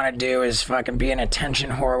thing I want to do is fucking be an attention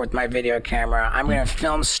whore with my video camera. I'm going to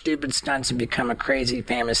film stupid stunts and become a crazy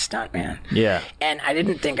famous stuntman. Yeah. And I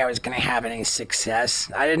didn't think I was going to have any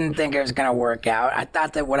success. I didn't think it was going to work out. I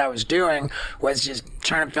thought that what I was doing was just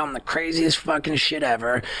trying to film the craziest fucking shit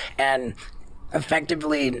ever and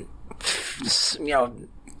effectively, you know,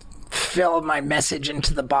 fill my message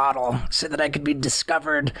into the bottle so that I could be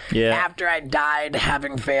discovered after I died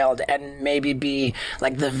having failed and maybe be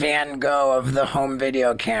like the Van Gogh of the home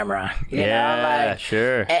video camera. You know? Like,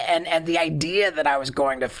 sure. And the idea that I was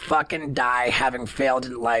going to fucking die having failed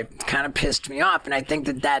in life kind of pissed me off. And I think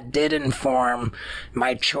that did inform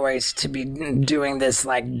my choice to be doing this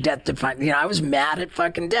like death-defying. You know, I was mad at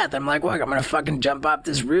fucking death. I'm like, look, I'm going to fucking jump off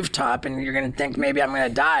this rooftop and you're going to think maybe I'm going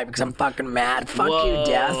to die because I'm fucking mad. Fuck you,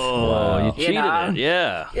 death. Oh, you cheated it,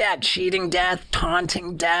 Yeah, cheating death,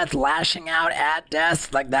 taunting death, lashing out at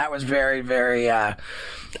death. Like, that was very, very... I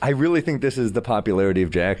really think this is the popularity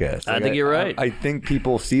of Jackass. Like, I think you're right. I think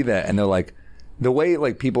people see that and they're like... The way,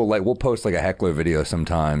 like, people, like, we'll post, like, a heckler video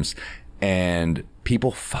sometimes and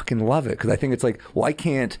people fucking love it. Because I think it's like, well, I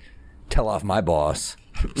can't tell off my boss.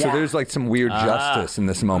 So there's, like, some weird justice in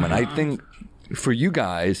this moment. I think... For you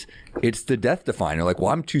guys, it's the death definer. Like, well,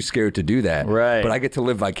 I'm too scared to do that. Right. But I get to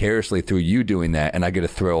live vicariously through you doing that, and I get a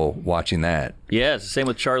thrill watching that. Yeah, it's the same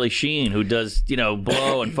with Charlie Sheen, who does, you know,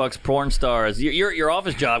 blow and fucks porn stars. Your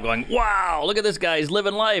office job going, wow, look at this guy, he's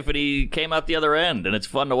living life, and he came out the other end, and it's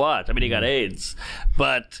fun to watch. I mean, he got AIDS,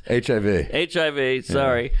 but... HIV,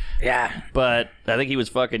 sorry. Yeah. But I think he was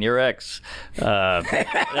fucking your ex.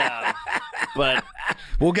 But...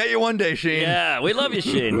 We'll get you one day, Sheen. Yeah, we love you,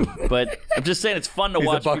 Sheen. But I'm just saying it's fun to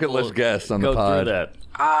watch. He's a bucket list guest on go the pod. through that.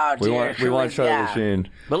 Oh, dear. We want Charlie Sheen.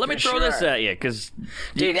 But let me throw this at you, because...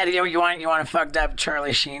 Dude, you want a fucked up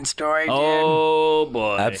Charlie Sheen story, dude? Oh,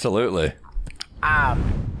 boy. Absolutely. Now,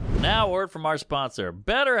 a word from our sponsor,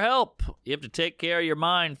 BetterHelp. You have to take care of your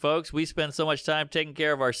mind, folks. We spend so much time taking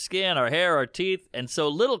care of our skin, our hair, our teeth, and so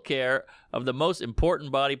little care of the most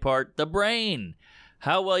important body part, the brain.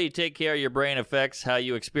 How well you take care of your brain affects how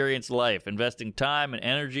you experience life. Investing time and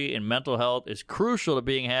energy in mental health is crucial to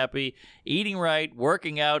being happy. Eating right,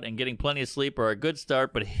 working out, and getting plenty of sleep are a good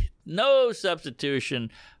start, but no substitution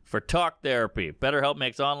for talk therapy. BetterHelp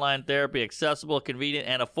makes online therapy accessible, convenient,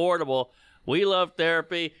 and affordable. We love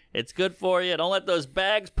therapy. It's good for you. Don't let those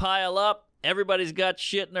bags pile up. Everybody's got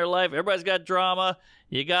shit in their life. Everybody's got drama.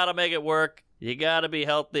 You got to make it work. You got to be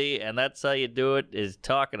healthy, and that's how you do it, is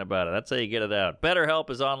talking about it. That's how you get it out.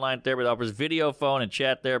 BetterHelp is online therapy that offers video, phone, and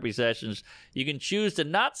chat therapy sessions. You can choose to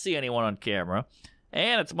not see anyone on camera,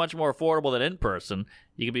 and it's much more affordable than in person.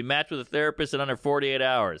 You can be matched with a therapist in under 48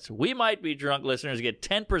 hours. We Might Be Drunk listeners get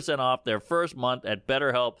 10% off their first month at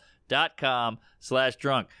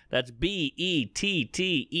BetterHelp.com/drunk. That's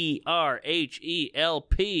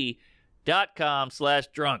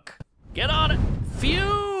BetterHelp.com/drunk. Get on it.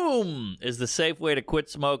 Fume is the safe way to quit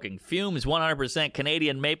smoking. Fume's 100%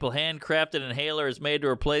 Canadian maple handcrafted inhaler is made to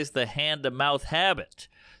replace the hand-to-mouth habit.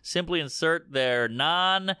 Simply insert their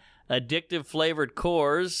non-addictive flavored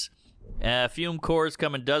cores. Fume cores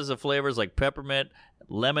come in dozens of flavors like peppermint,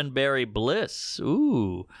 Lemon Berry Bliss.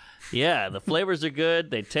 Ooh. Yeah, the flavors are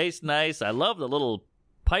good. They taste nice. I love the little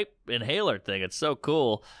pipe inhaler thing. It's so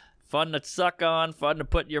cool. Fun to suck on, fun to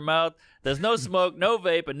put in your mouth. There's no smoke, no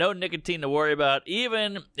vape, and no nicotine to worry about.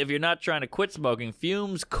 Even if you're not trying to quit smoking,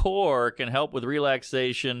 Fume's Core can help with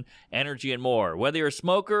relaxation, energy, and more. Whether you're a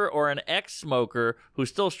smoker or an ex-smoker who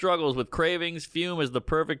still struggles with cravings, Fume is the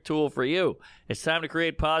perfect tool for you. It's time to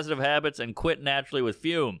create positive habits and quit naturally with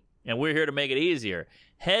Fume. And we're here to make it easier.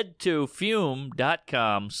 Head to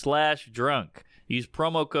fume.com/drunk. Use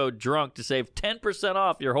promo code DRUNK to save 10%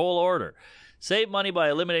 off your whole order. Save money by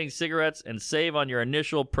eliminating cigarettes and save on your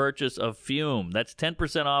initial purchase of Fume. That's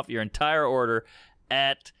 10% off your entire order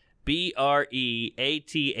at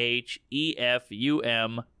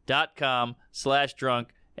BREATHEFUM.com/drunk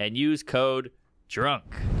and use code DRUNK.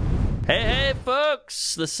 Hey,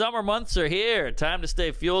 folks! The summer months are here. Time to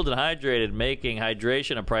stay fueled and hydrated. Making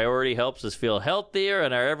hydration a priority helps us feel healthier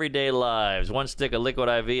in our everyday lives. 1 stick of Liquid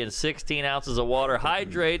IV and 16 ounces of water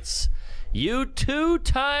hydrates you 2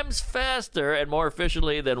 times faster and more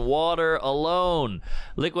efficiently than water alone.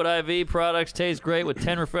 Liquid IV products taste great with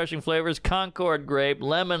 10 refreshing flavors: Concord grape,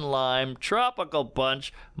 lemon lime, tropical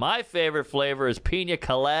punch. My favorite flavor is pina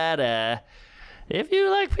colada. If you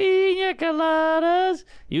like pina coladas,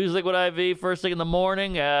 use Liquid IV first thing in the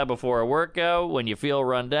morning, before a workout, when you feel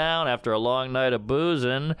run down after a long night of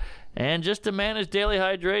boozing, and just to manage daily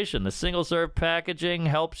hydration. The single-serve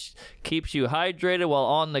packaging keeps you hydrated while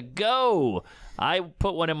on the go. I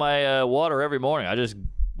put one in my water every morning.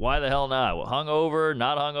 Why the hell not? Hungover,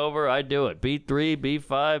 not hungover, I do it. B3,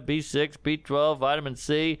 B5, B6, B12, vitamin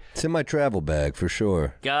C. It's in my travel bag for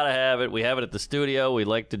sure. Gotta have it. We have it at the studio. We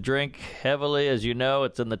like to drink heavily, as you know.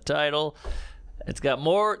 It's in the title. It's got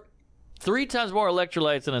 3 times more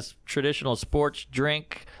electrolytes than a traditional sports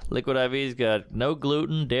drink. Liquid IV's got no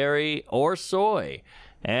gluten, dairy, or soy.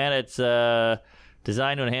 And it's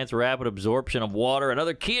designed to enhance rapid absorption of water and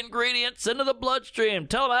other key ingredients into the bloodstream.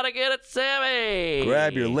 Tell them how to get it, Sammy.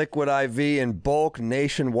 Grab your Liquid IV in bulk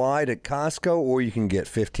nationwide at Costco, or you can get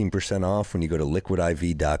 15% off when you go to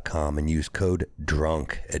liquidiv.com and use code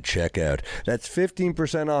DRUNK at checkout. That's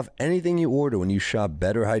 15% off anything you order when you shop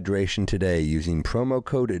Better Hydration today using promo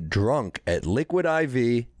code DRUNK at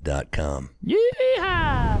liquidiv.com.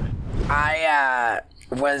 Yeehaw!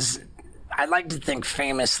 I like to think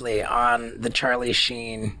famously on the Charlie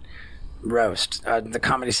Sheen roast, the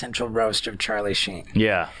Comedy Central roast of Charlie Sheen.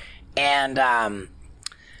 Yeah. And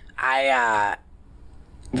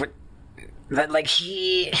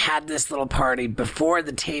he had this little party before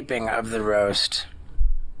the taping of the roast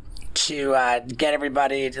to get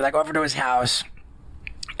everybody to over to his house.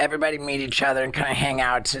 Everybody meet each other and kind of hang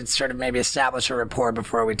out to sort of maybe establish a rapport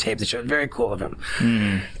before we tape the show. Very cool of him.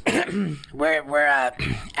 We're at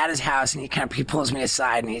his house, and he pulls me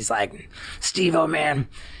aside, and he's like, "Steve-O, man."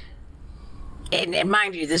 And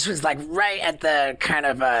mind you, this was right at the kind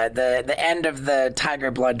of the end of the Tiger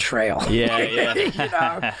Blood Trail. Yeah. You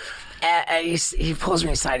know. And he pulls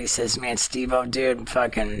me aside. He says, "Man, Steve-O, dude,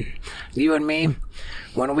 fucking you and me.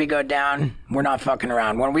 When we go down, we're not fucking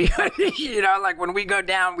around. When we, when we go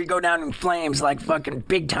down in flames, fucking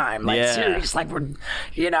big time, serious, we're,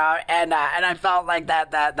 And I felt like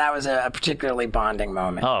that was a particularly bonding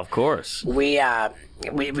moment. Oh, of course. We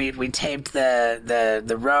taped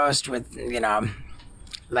the roast with,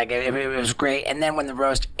 it was great. And then when the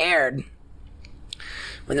roast aired,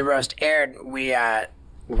 we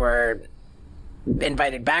were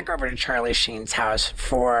invited back over to Charlie Sheen's house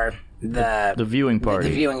for the viewing party.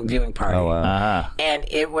 The viewing party. Oh, wow. Uh-huh. And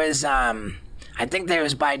it was, I think that it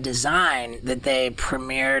was by design that they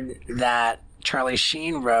premiered that Charlie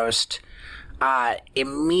Sheen roast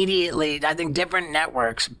immediately, I think different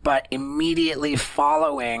networks, but immediately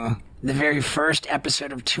following the very first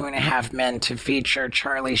episode of 2.5 Men to feature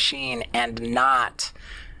Charlie Sheen and not...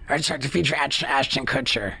 to feature Ashton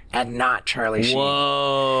Kutcher and not Charlie Sheen.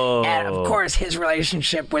 Whoa. And, of course, his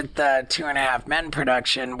relationship with the 2.5 Men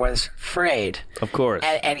production was frayed. Of course.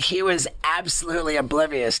 And he was absolutely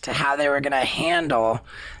oblivious to how they were going to handle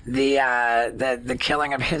the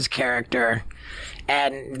killing of his character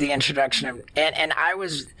and the introduction of... And I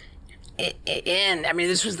was...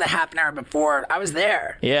 this was the half an hour before. I was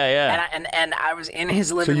there. Yeah. And I was in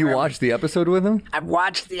his living room. So you watched the episode with him? I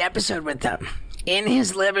watched the episode with him. In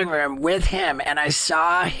his living room with him, and I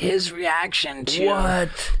saw his reaction to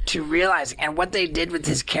realizing, and what they did with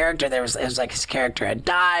his character. It was his character had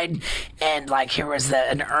died, and here was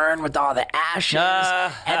an urn with all the ashes,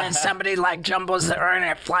 and then somebody jumbles the urn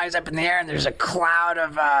and it flies up in the air, and there's a cloud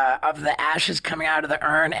of the ashes coming out of the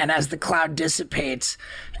urn, and as the cloud dissipates,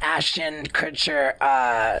 Ashton Kutcher,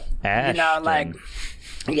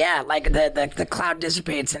 Yeah, like the cloud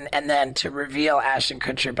dissipates and then to reveal Ashton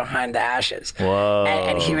Kutcher behind the ashes. Whoa.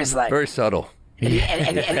 And he was like... Very subtle.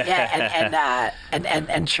 And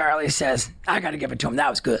Charlie says, I got to give it to him. That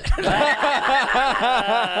was good. and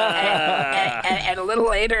a little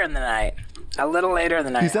later in the night,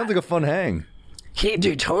 He sounds like a fun hang.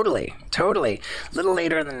 Dude, totally. A little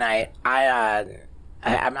later in the night,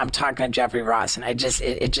 I'm talking to Jeffrey Ross, and it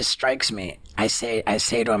just strikes me. I say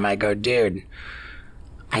to him, I go, dude,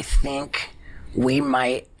 I think we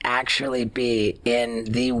might actually be in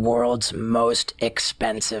the world's most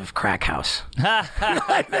expensive crack house.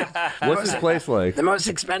 What's this place like? The most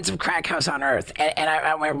expensive crack house on earth. And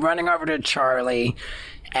I went running over to Charlie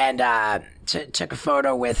and took a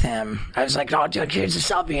photo with him. I was like, oh, dude, here's a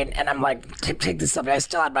selfie. And I'm like, take this selfie. I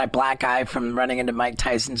still had my black eye from running into Mike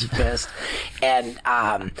Tyson's fist. And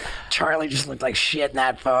Charlie just looked like shit in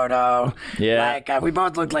that photo. Yeah. Like, we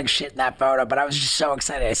both looked like shit in that photo, but I was just so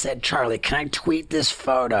excited. I said, Charlie, can I tweet this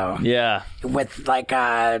photo? Yeah. With like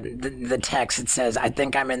the text that says, I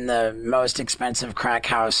think I'm in the most expensive crack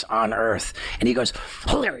house on earth. And he goes,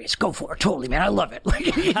 hilarious, go for it, totally, man, I love it.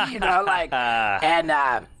 Like, you know, like,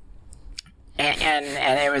 and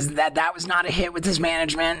it was that was not a hit with his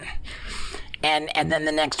management. And then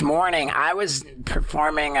the next morning, I was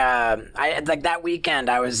performing. Like that weekend,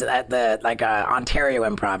 I was at the Ontario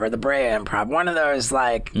Improv or the Brea Improv, one of those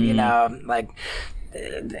you know, like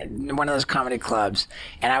one of those comedy clubs,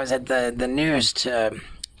 and I was at the news to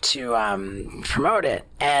promote it,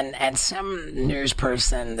 and some news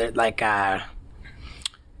person that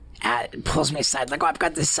pulls me aside, like, oh, I've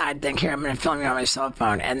got this side thing here, I'm going to film you on my cell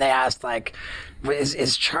phone. And they asked, like,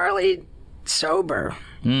 is Charlie sober?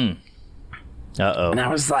 Uh-oh. And I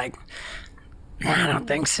was like, I don't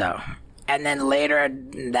think so. And then later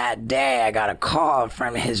that day, I got a call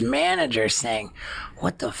from his manager saying,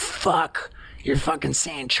 what the fuck? You're fucking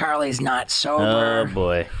saying Charlie's not sober? Oh,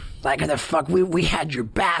 boy. Like, the fuck, we had your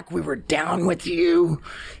back. We were down with you.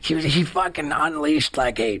 He fucking unleashed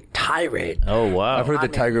like a tirade. Oh, wow. I've heard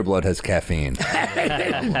that tiger blood has caffeine.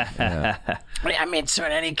 Yeah. I mean, so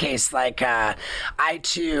in any case, like, I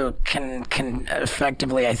too can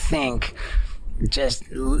effectively, I think, just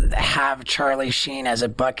have Charlie Sheen as a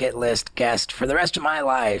bucket list guest for the rest of my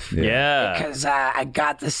life. Yeah. Because I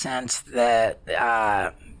got the sense that,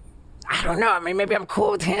 I don't know. I mean, maybe I'm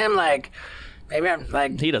cool with him. Like, maybe I'm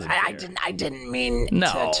like, he doesn't. I didn't mean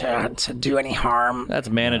to do any harm. That's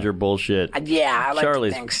manager bullshit. Yeah, I like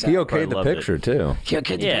Charlie's, to think so. He okayed the picture too. He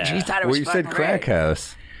okayed the picture. He thought it was well, you said crack great.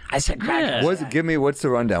 house. I said crack house. What's the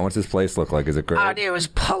rundown? What's this place look like? Is it great? Oh, dude, it was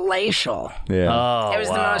palatial. Yeah. Oh, It was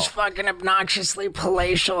the most fucking obnoxiously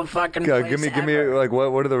palatial fucking place give me ever. like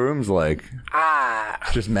what are the rooms like?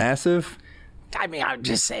 Just massive. I mean, I would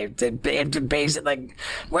just say basic, like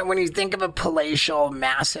when you think of a palatial,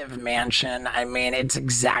 massive mansion, I mean, it's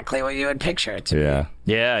exactly what you would picture it to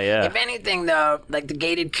be. Yeah. If anything, though, like the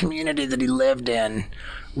gated community that he lived in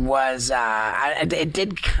was, it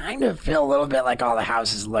did kind of feel a little bit like all the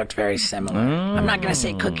houses looked very similar. I'm not going to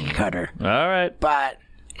say cookie cutter. All right. But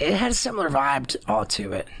it had a similar vibe all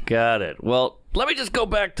to it. Got it. Well, let me just go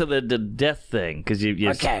back to the death thing, because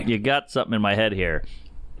you got something in my head here.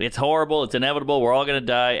 It's horrible. It's inevitable. We're all going to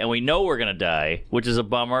die, and we know we're going to die, which is a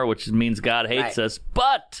bummer, which means God hates us.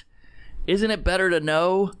 But isn't it better to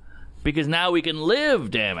know? Because now we can live,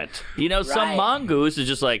 damn it. You know, some mongoose is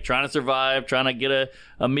just like trying to survive, trying to get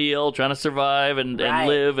a meal, trying to survive and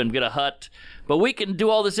live and get a hut. But we can do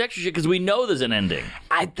all this extra shit because we know there's an ending.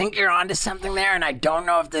 I think you're onto something there, and I don't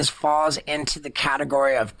know if this falls into the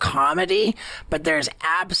category of comedy, but there's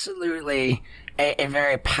absolutely a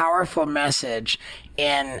very powerful message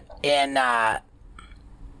in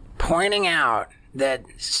pointing out that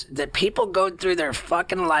people go through their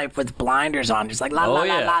fucking life with blinders on, just like la la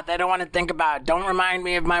la. They don't want to think about. Don't remind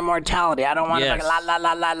me of my mortality. I don't want to la la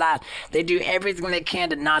la la la. They do everything they can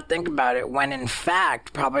to not think about it. When in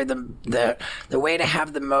fact, probably the way to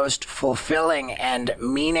have the most fulfilling and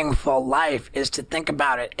meaningful life is to think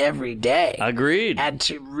about it every day. Agreed. And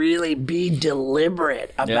to really be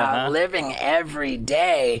deliberate about living every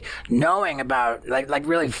day, knowing about like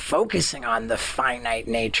really focusing on the finite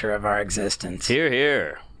nature of our existence.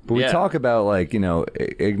 Here. But we talk about, like, you know,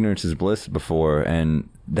 ignorance is bliss before, and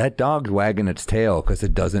that dog's wagging its tail because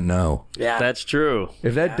it doesn't know. Yeah. That's true.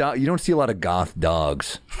 If that dog, you don't see a lot of goth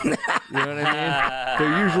dogs. You know what I mean?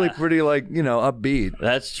 They're usually pretty, like, you know, upbeat.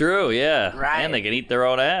 That's true, yeah. Right. And they can eat their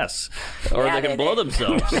own ass. Or they can blow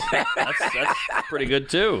themselves. That's pretty good,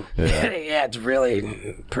 too. Yeah, it's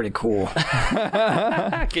really pretty cool.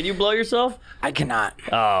 Can you blow yourself? I cannot.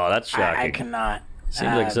 Oh, that's shocking. I cannot.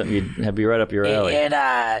 Seems like something you'd be right up your alley.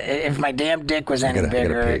 If my damn dick was any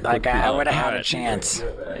bigger, like I would have had a chance.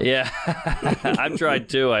 Yeah, I've tried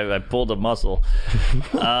too. I pulled a muscle.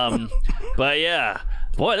 But yeah,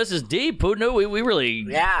 boy, this is deep. Who knew? We really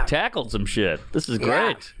tackled some shit. This is great.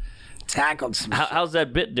 Yeah. Tackled some shit. How's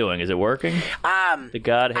that bit doing? Is it working? The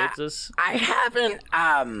God hates us. I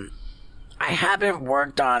haven't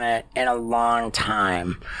worked on it in a long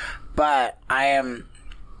time, but I am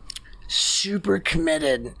super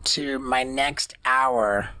committed to my next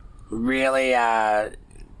hour really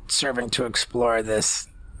serving to explore this.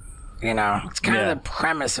 It's kind of the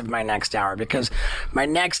premise of my next hour, because my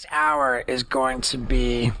next hour is going to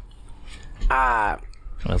be well,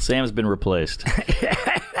 Sam's been replaced.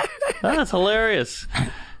 That's hilarious.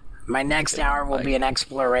 My next hour will be an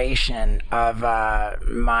exploration of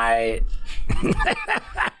my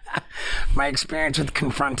my experience with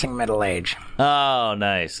confronting middle age. Oh,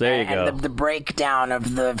 nice. There you go. And the breakdown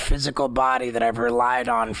of the physical body that I've relied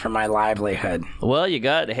on for my livelihood. Well, you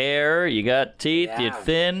got hair, you got teeth, you're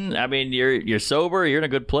thin. I mean, you're sober. You're in a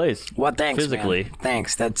good place. Well, thanks, physically. Man.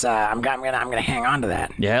 Thanks. That's I'm gonna hang on to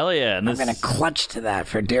that. Yeah, hell yeah. And I'm gonna clutch to that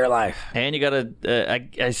for dear life. And you got I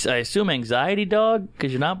assume anxiety dog,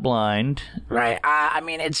 because you're not blind. Right. I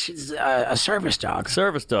mean, she's a service dog.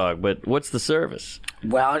 Service dog, but what's the service?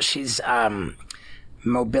 Well, she's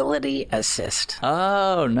mobility assist.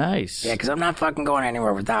 Oh, nice. Yeah, because I'm not fucking going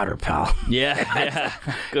anywhere without her, pal. Yeah.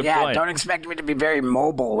 Good yeah, point. Don't expect me to be very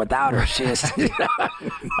mobile without her. She's.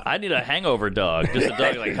 I need a hangover dog. Just a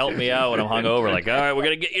dog like help me out when I'm hungover. Like, all right, we're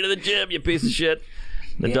gonna get you to the gym, you piece of shit.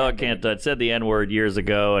 The dog can't. It said the N-word years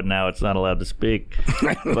ago, and now it's not allowed to speak.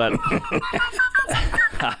 But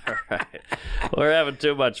all right, we're having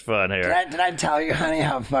too much fun here. Did I tell you, honey,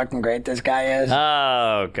 how fucking great this guy is?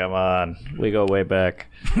 Oh, come on. We go way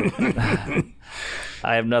back. I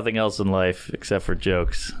have nothing else in life except for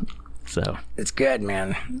jokes. So it's good,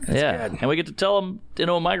 man. It's good. And we get to tell them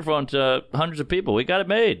into a microphone to hundreds of people. We got it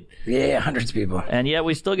made. Yeah, hundreds of people. And yet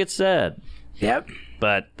we still get sad. Yep.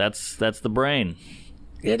 But that's the brain.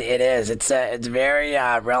 It is. It's very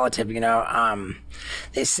relative.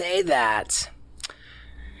 They say that.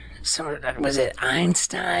 Was it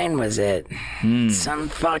Einstein? Was it some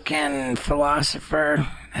fucking philosopher?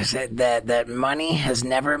 I said that money has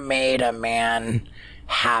never made a man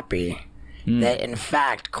happy. That in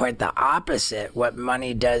fact, quite the opposite. What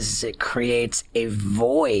money does is it creates a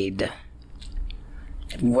void,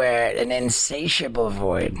 an insatiable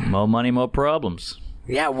void. More money, more problems.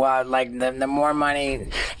 Yeah, well, like the more money,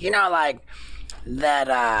 like that.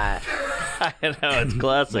 I know, it's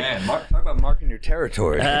classic. Man, talk about marking your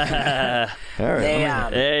territory. All right,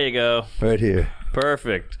 there you go. Right here.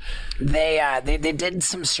 Perfect. They did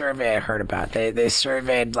some survey I heard about. They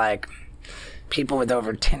surveyed like people with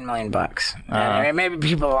over $10 million, and maybe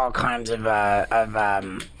people of all kinds of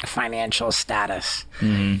financial status,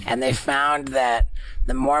 and they found that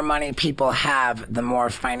the more money people have, the more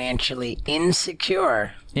financially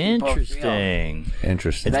insecure. Interesting.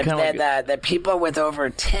 That people with over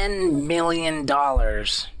 $10 million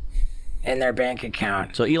in their bank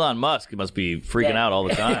account. So Elon Musk must be freaking out all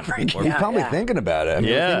the time. He's probably thinking about it. I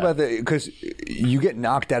mean, think about that, because you get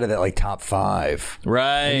knocked out of that like top 5,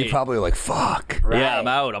 right? And you're probably like, "Fuck." Right. Yeah, I'm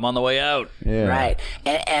out. I'm on the way out. Yeah. Right.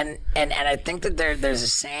 And I think that there's a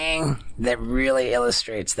saying that really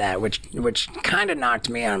illustrates that, which kind of knocked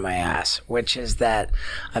me on my ass, which is that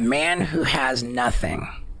a man who has nothing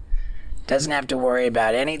doesn't have to worry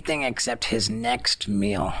about anything except his next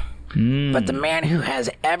meal. But the man who has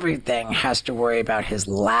everything has to worry about his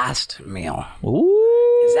last meal.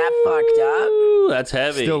 Ooh, is that fucked up? That's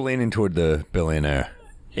heavy. Still leaning toward the billionaire.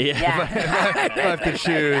 Yeah. If I have to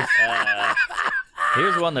choose.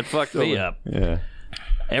 Here's one that fucked me up. Yeah.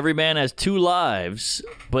 Every man has 2 lives,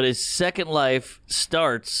 but his second life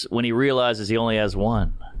starts when he realizes he only has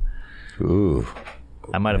 1. Ooh.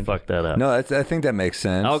 I might have fucked that up. No, I think that makes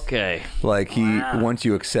sense. Okay. Like once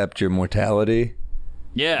you accept your mortality.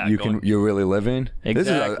 Yeah, you're really living.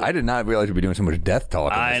 Exactly. I did not realize we'd be doing so much death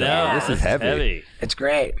talk. I know. This is heavy. It's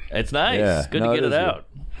great. It's nice. Yeah. Good to get it out.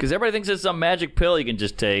 Because everybody thinks it's some magic pill you can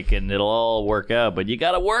just take and it'll all work out, but you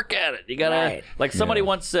got to work at it. You got to, like somebody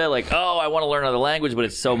once said, like, oh, I want to learn another language, but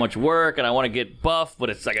it's so much work, and I want to get buff, but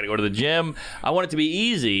I got to go to the gym. I want it to be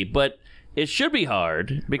easy, but it should be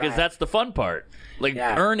hard because that's the fun part, like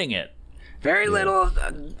earning it. Very little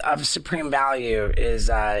of supreme value is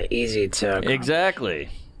easy to accomplish. Exactly.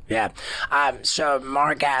 Yeah. So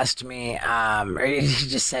Mark asked me, or he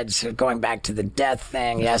just said, so going back to the death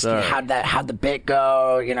thing, he asked me how'd the bit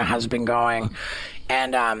go, how's it been going?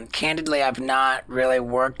 And candidly, I've not really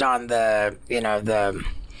worked on the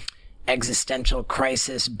existential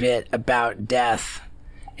crisis bit about death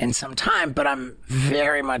in some time, but I'm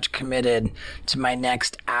very much committed to my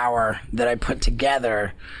next hour that I put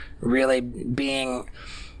together really being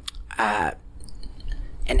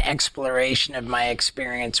an exploration of my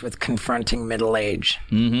experience with confronting middle age.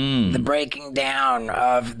 The breaking down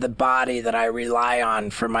of the body that I rely on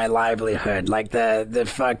for my livelihood. Like the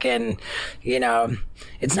fucking,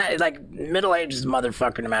 it's not like middle age is a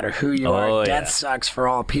motherfucker no matter who you are. Death sucks for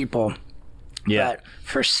all people. Yeah. But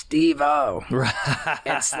for Steve-O,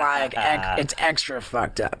 it's like, it's extra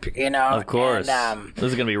fucked up, Of course. And, this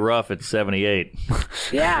is going to be rough at 78.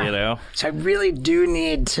 Yeah. So I really do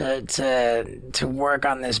need to work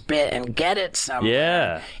on this bit and get it somewhere.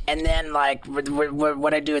 Yeah. And then, like,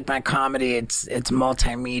 what I do with my comedy, it's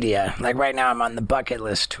multimedia. Like, right now I'm on the bucket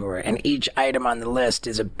list tour, and each item on the list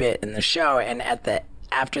is a bit in the show, and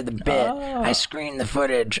after the bit, I screen the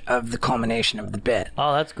footage of the culmination of the bit.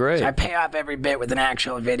 Oh, that's great. So I pay off every bit with an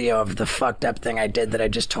actual video of the fucked up thing I did that I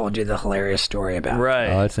just told you the hilarious story about. Right.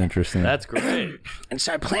 Oh, that's interesting. That's great. And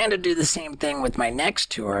so I plan to do the same thing with my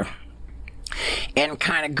next tour, and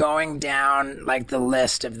kind of going down like the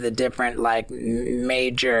list of the different like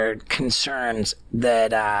major concerns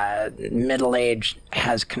that middle age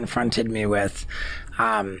has confronted me with.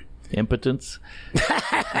 Impotence?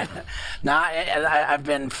 No, I've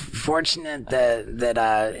been fortunate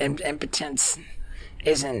that impotence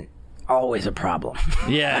isn't always a problem.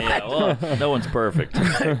 Yeah. Well, no one's perfect.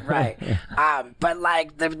 Right. But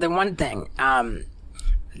like the one thing,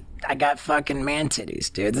 I got fucking man titties,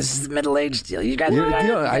 dude. This is the middle age deal. You guys,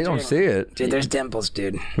 I don't see it. Dude, there's dimples,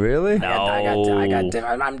 dude. Really? No. I got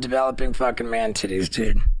I'm developing fucking man titties,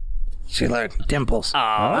 dude. See, look, dimples.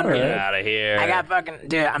 Oh, get out of here. I got fucking,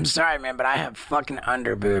 dude, I'm sorry, man, but I have fucking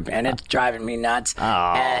underboob, and it's driving me nuts. Oh.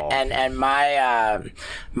 And my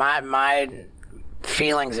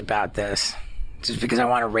feelings about this, just because I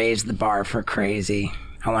want to raise the bar for crazy.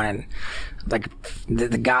 I want to, like,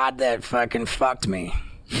 the God that fucking fucked me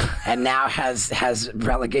and now has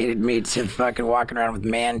relegated me to fucking walking around with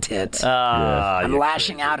man tits. I'm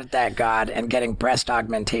lashing out at that God and getting breast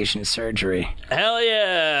augmentation surgery. Hell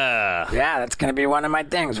yeah! Yeah, that's gonna be one of my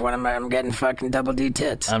things. I'm getting fucking double D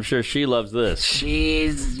tits. I'm sure she loves this.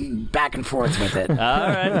 She's back and forth with it. All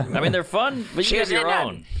right. I mean, they're fun, but you have your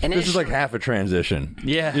own. This is like half a transition.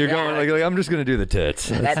 Yeah. You're going like I'm just gonna do the tits.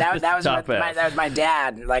 That was my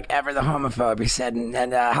dad, like ever the homophobe. He said,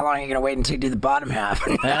 and how long are you gonna wait until you do the bottom half?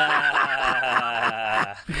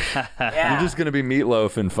 Yeah. You're just gonna be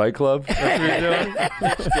Meatloaf in Fight Club. That's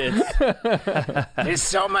what you're doing. There's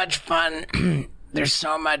so much fun. There's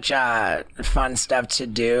so much fun stuff to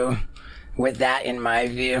do with that, in my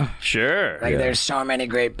view. Sure. Like there's so many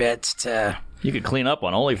great bits to. You could clean up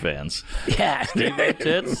on OnlyFans. Yeah. Steve-O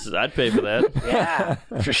tits. I'd pay for that. Yeah,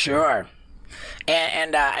 for sure.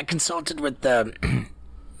 And I consulted with the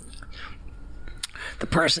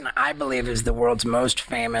person I believe is the world's most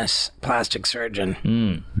famous plastic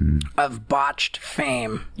surgeon of botched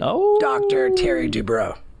fame, Dr. Terry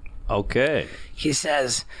Dubrow. Okay. He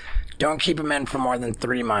says, don't keep him in for more than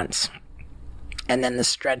 3 months, and then the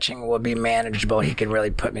stretching will be manageable. He can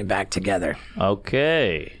really put me back together.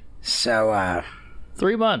 Okay. So,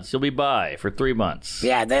 3 months. You'll be by for 3 months.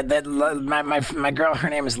 Yeah, my girl, her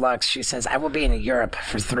name is Lux. She says, I will be in Europe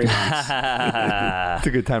for 3 months. It's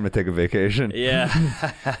a good time to take a vacation. Yeah.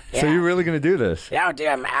 So you're really going to do this? Yeah, dude,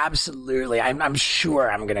 I'm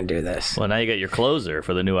sure I'm going to do this. Well, now you got your closer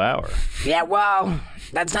for the new hour. Yeah, well,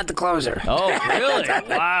 that's not the closer. Oh, really?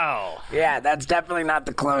 Wow. Yeah, that's definitely not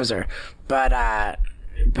the closer. But yeah,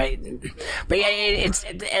 it's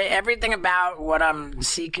everything about what I'm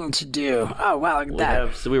seeking to do. Oh, wow, look at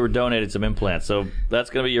that. So we were donated some implants, so that's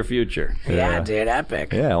going to be your future. Yeah, dude,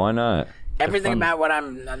 epic. Yeah, why not? Everything about what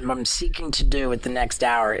I'm seeking to do with the next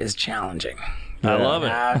hour is challenging. I love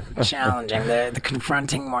it. Challenging. The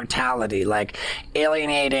confronting mortality, like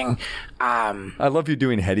alienating. I love you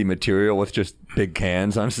doing heady material with just big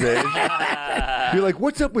cans on stage. You're like,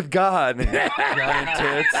 what's up with God? Giant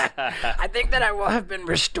tits. I think that I will have been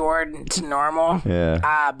restored to normal.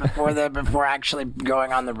 Yeah. Before actually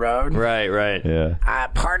going on the road. Right. Yeah.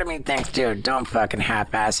 Part of me thinks, dude, don't fucking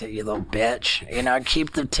half-ass it, you little bitch.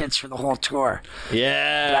 Keep the tits for the whole tour.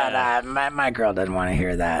 Yeah. But my girl doesn't want to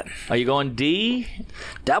hear that. Are you going D?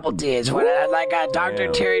 Double D is what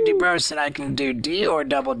Dr. Terry Dubrow said I can do D or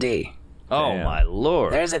double D. Oh, damn. my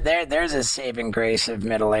Lord. There's a saving grace of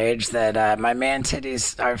middle age that my man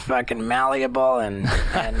titties are fucking malleable and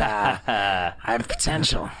I have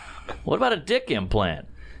potential. What about a dick implant?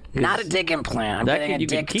 Not a dick implant. I'm getting a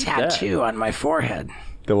dick tattoo on my forehead.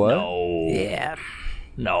 The what? No. Yeah.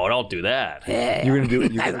 No, don't do that. Yeah. You're gonna do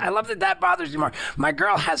it. I love that bothers you more. My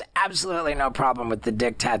girl has absolutely no problem with the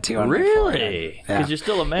dick tattoo on my forehead. Really? Because you're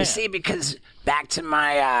still a man. You see, because back to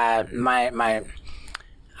my my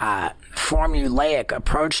formulaic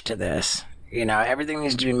approach to this, everything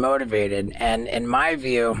needs to be motivated. And in my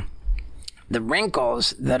view, the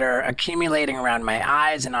wrinkles that are accumulating around my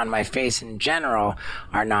eyes and on my face in general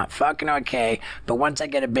are not fucking okay. But once I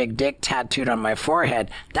get a big dick tattooed on my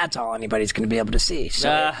forehead, that's all anybody's going to be able to see.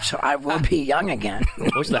 So I will be young again.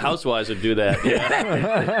 Wish the housewives would do that.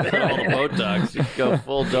 Yeah. All the Botox. You go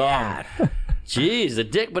full dog. Yeah. Jeez, the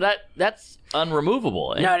dick, but that's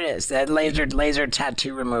unremovable. No, it is. That laser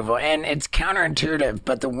tattoo removal. And it's counterintuitive,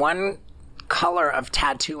 but the one color of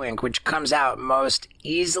tattoo ink which comes out most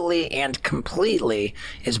easily and completely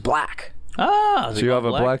is black. Ah, so you have a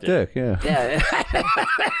black dick, yeah.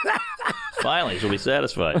 Finally, she'll be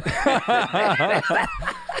satisfied.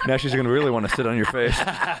 Now she's going to really want to sit on your face.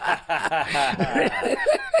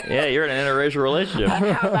 Yeah, you're in an interracial relationship.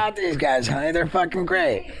 How about these guys, honey? They're fucking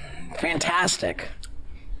great. Fantastic.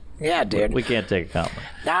 Yeah, dude. We can't take a compliment.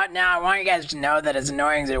 Now, I want you guys to know that as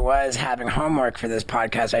annoying as it was having homework for this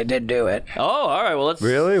podcast, I did do it. Oh, all right. Well, let's.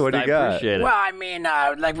 Really? What do you got? Appreciate it. Well, I mean,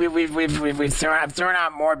 like I've thrown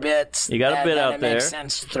out more bits. You got a bit out it there. Makes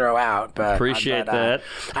sense to throw out, but Appreciate that.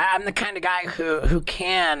 I'm the kind of guy who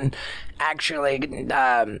can actually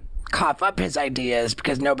cough up his ideas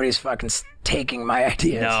because nobody's fucking taking my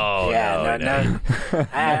ideas. No.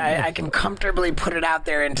 I can comfortably put it out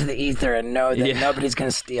there into the ether and know that nobody's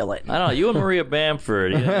gonna steal it. I don't know. You and Maria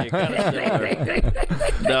Bamford. You kind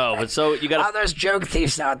of no, but so you got all those joke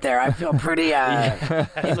thieves out there. I feel pretty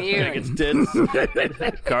immune. It's tits.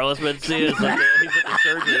 Carlos Mencia is like he's at the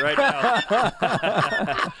surgery right now.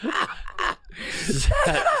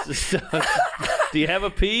 So, do you have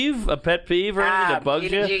a pet peeve or anything that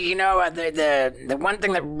bugs you? The one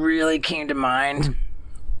thing that really came to mind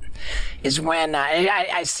is when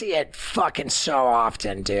I see it fucking so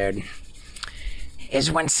often, dude,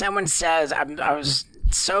 is when someone says, I was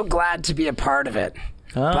so glad to be a part of it.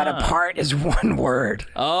 But a part is one word.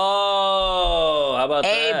 Oh, how about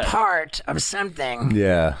that? A part of something.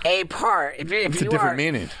 Yeah. A part. If it's a different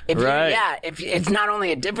meaning. Right. If it's not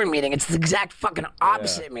only a different meaning, it's the exact fucking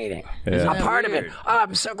opposite meaning. Yeah. A part of it. Oh,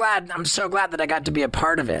 I'm so glad that I got to be a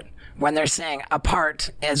part of it. When they're saying a part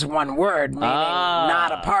is one word, meaning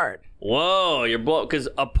not a part. Whoa, you're because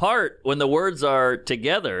a part, when the words are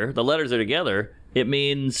together, the letters are together, it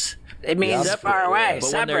means far away,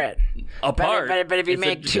 separate. Apart. But if you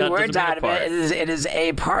make two words out of it, it is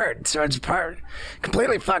a part. So it's part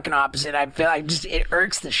completely fucking opposite. I feel like it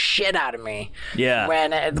irks the shit out of me. Yeah.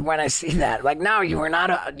 When I see that, like, no, you were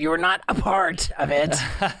not a part of it.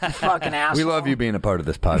 You fucking asshole. We love you being a part of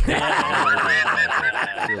this podcast.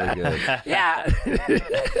 Really good. Yeah.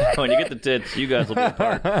 When you get the tits, you guys will be a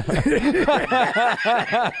part.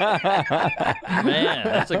 Man,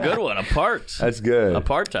 that's a good one. A part. That's good.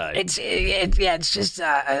 Apartheid. It's just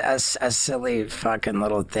a silly fucking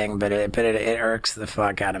little thing, but it irks the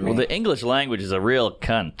fuck out of me. Well, the English language is a real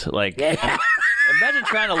cunt. Like, imagine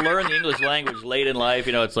trying to learn the English language late in life.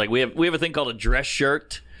 It's like we have a thing called a dress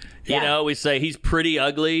shirt. We say he's pretty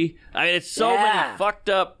ugly. I mean, it's so many fucked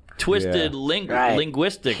up, twisted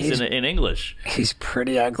linguistics in English. He's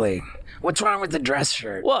pretty ugly. What's wrong with the dress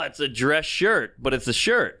shirt? Well, it's a dress shirt, but it's a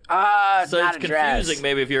shirt. So it's confusing. Dress.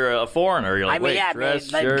 Maybe if you're a foreigner, you're like, dress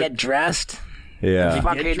shirt. Get dressed. Yeah. What the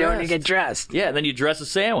fuck are you doing to get dressed? Yeah, and then you dress a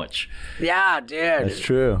sandwich. Yeah, dude. That's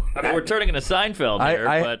true. I mean, we're turning into Seinfeld here.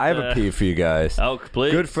 I have a peeve for you guys. Oh,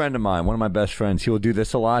 please. Good friend of mine, one of my best friends, he will do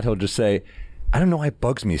this a lot. He'll just say, I don't know why it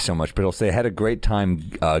bugs me so much, but he'll say, I had a great time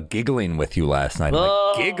giggling with you last night. I'm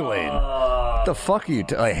like, giggling? What the fuck are you?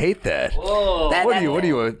 I hate that. What are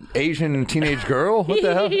you, an Asian teenage girl? What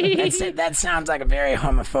the hell? That sounds like a very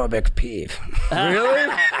homophobic peeve. Really?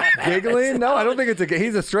 Giggling? No, I don't think it's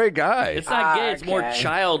he's a straight guy. It's not gay. It's more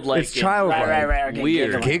childlike. It's childlike. Right.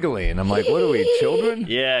 Weird. Giggling. I'm like, what are we, children?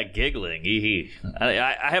 Yeah, giggling. Hee.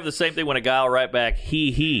 I have the same thing when a guy will write back,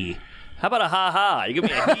 he. How about a ha-ha? You give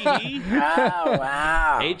me a hee-hee? Oh,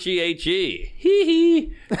 wow. H-E-H-E.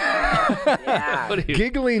 Hee-hee. Yeah.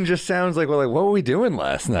 Giggling just sounds like, what were we doing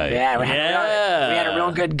last night? Yeah, we had a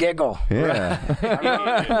real good giggle. Yeah.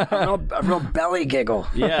 A real belly giggle.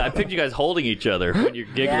 Yeah, I picture you guys holding each other when you're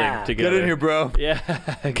giggling together. Get in here, bro. Yeah.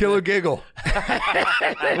 Killer giggle.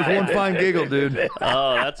 It was one fine giggle, dude.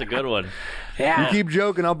 Oh, that's a good one. Yeah. You keep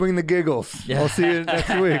joking, I'll bring the giggles. I'll see you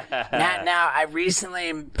next week. Now, I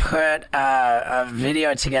recently put a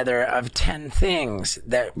video together of 10 things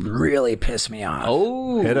that really piss me off.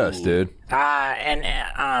 Oh. Hit us, dude.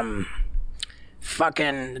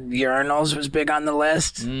 fucking urinals was big on the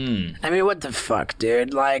list. I mean, what the fuck,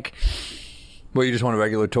 dude? Like, well, you just want a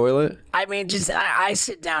regular toilet? I mean, I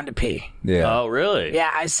sit down to pee. Yeah. Oh, really? Yeah,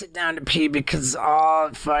 I sit down to pee because all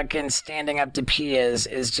fucking standing up to pee is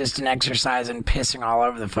just an exercise in pissing all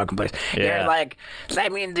over the fucking place. Yeah. You're like, I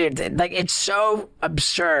mean, dude, like, it's so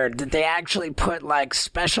absurd that they actually put, like,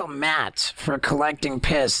 special mats for collecting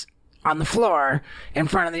piss on the floor in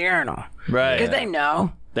front of the urinal. Right. Because they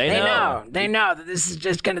know. They know. They know that this is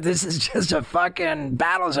just a fucking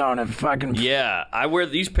battle zone of fucking. Yeah, I wear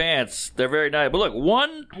these pants. They're very nice. But look,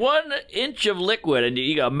 one inch of liquid, and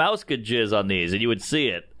you got a mouse could jizz on these, and you would see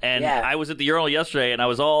it. And Yeah. I was at the urinal yesterday, and I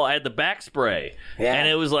had the back spray. Yeah. And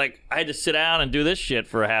it was like, I had to sit down and do this shit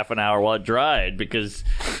for a half an hour while it dried because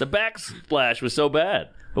the backsplash was so bad.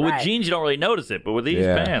 But with Right. jeans, you don't really notice it. But with these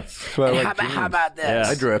pants. That's why I And like how jeans. about this? Yeah.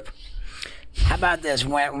 I drip. How about this?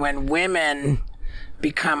 When women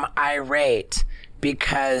become irate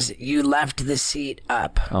because you left the seat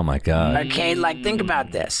up. Oh my God. Okay, like, think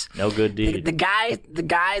about this. No good deed. The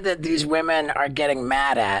guy that these women are getting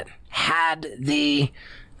mad at had the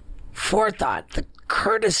forethought, the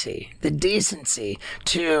courtesy, the decency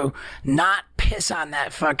to not piss on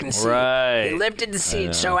that fucking seat. Right. He lifted the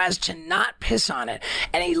seat so as to not piss on it,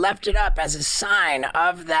 and he left it up as a sign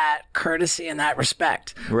of that courtesy and that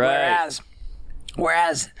respect. Right.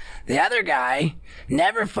 Whereas the other guy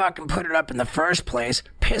never fucking put it up in the first place,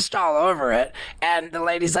 pissed all over it, and the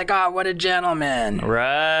lady's like, "Oh, what a gentleman."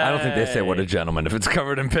 Right. I don't think they say what a gentleman if it's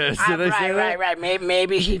covered in piss. Do they say that? Right.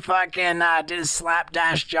 Maybe he fucking did a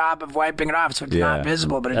slapdash job of wiping it off, so it's Yeah. not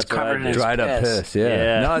visible, but it's That's what I covered in do. his Dried up piss. Yeah.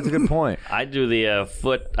 Yeah. No, that's a good point. I do the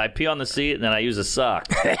foot. I pee on the seat and then I use a sock.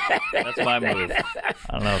 That's my move. I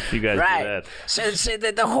don't know if you guys do Right. that. So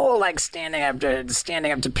the whole like standing up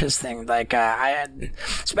to piss thing, like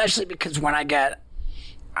especially because when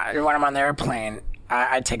I'm on the airplane,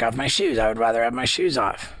 I take off my shoes. I would rather have my shoes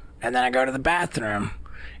off, and then I go to the bathroom.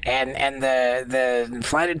 And the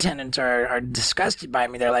flight attendants are disgusted by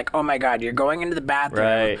me. They're like, "Oh my God, you're going into the bathroom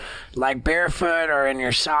Right. like barefoot or in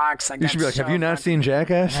your socks." Like, You should be like, that's have you not seen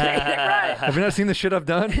Jackass? right. Have you not seen the shit I've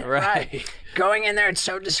done? Right. Going in there, it's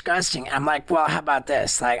so disgusting. I'm like, well, how about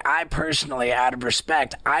this? Like, I personally, out of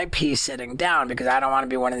respect, I pee sitting down because I don't want to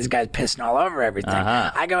be one of these guys pissing all over everything.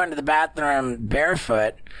 I go into the bathroom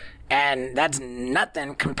barefoot, and that's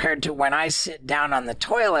nothing compared to when I sit down on the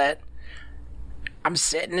toilet. I'm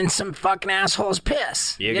sitting in some fucking asshole's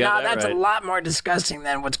piss. You know, got that that's right. a lot more disgusting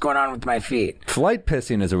than what's going on with my feet. Flight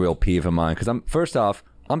pissing is a real peeve of mine because first off,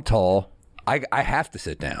 I'm tall. I have to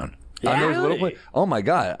sit down. On those little Really? oh my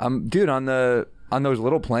God. Dude, on those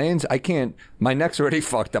little planes, I can't, my neck's already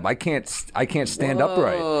fucked up. I can't stand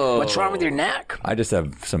upright. What's wrong with your neck? I just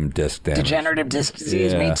have some disc damage. Degenerative disc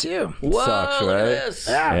disease, Yeah. me too. Whoa, Sucks, look at right? this.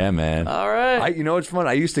 Yeah, man. All right. You know what's fun?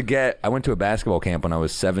 I went to a basketball camp when I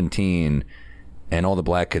was 17, and all the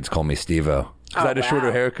black kids called me Steve-O. Because I had a wow.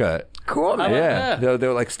 shorter haircut. Cool, man. Yeah. They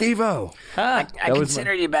were like, Steve-O. I was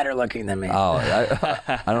consider you better looking than me. Oh,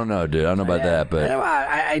 I don't know, dude. I don't know about that, but Well,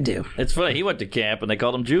 I do. It's funny. He went to camp and they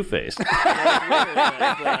called him Jew Face.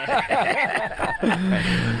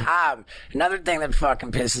 Another thing that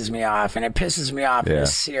fucking pisses me off, and it pisses me off in Yeah. a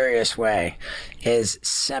serious way, is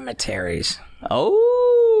cemeteries.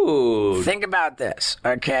 Oh. Think about this,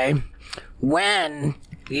 okay? When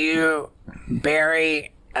you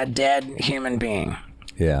bury a dead human being,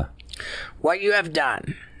 yeah. what you have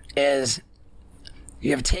done is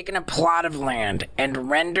you have taken a plot of land and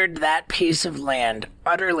rendered that piece of land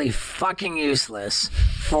utterly fucking useless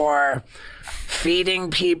for feeding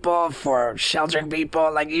people, for sheltering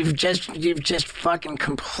people. Like, you've just fucking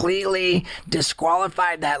completely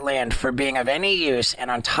disqualified that land for being of any use, and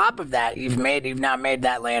on top of that, you've now made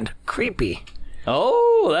that land creepy.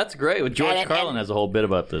 Oh, that's great. Well, George And- Carlin has a whole bit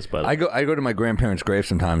about this, by the way. I go to my grandparents' grave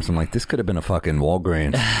sometimes. I'm like, this could have been a fucking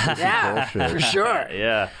Walgreens. Yeah, for sure.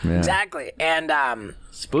 Yeah. Exactly. And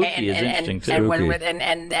Spooky is interesting, too.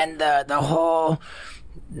 And the whole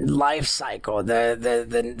life cycle,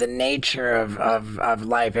 the nature of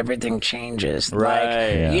life, everything changes.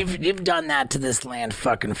 Right. Like, you've done that to this land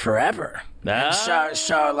fucking forever. Ah.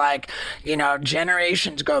 So like, you know,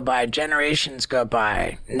 generations go by,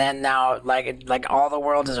 and then now like all the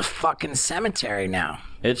world is a fucking cemetery now.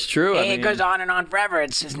 It's true. I It mean, goes on and on forever.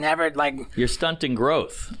 It's just never like. you're stunting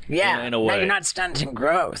growth. Yeah, in a way. No, you're not stunting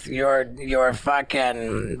growth. You're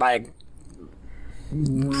fucking like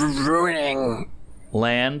ruining.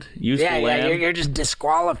 Land, useful Yeah, land. you're just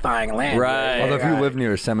disqualifying land. Right. Although if you live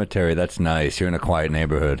near a cemetery, that's nice. You're in a quiet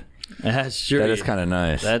neighborhood. That's true. That is kind of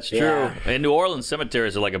nice. That's true. Yeah. In New Orleans,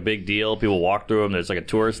 cemeteries are like a big deal. People walk through them. There's like a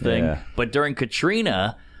tourist thing. Yeah. But during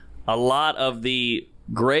Katrina, a lot of the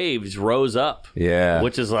graves rose up. Yeah.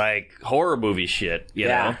 Which is like horror movie shit, you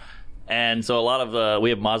know? And so a lot of we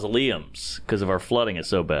have mausoleums because of our flooding is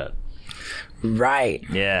so bad. Right.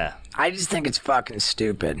 Yeah. I just think it's fucking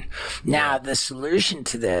stupid. Now, the solution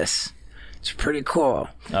to this is pretty cool.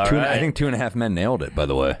 I think 2.5 Men nailed it, by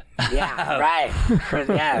the way. Yeah, right.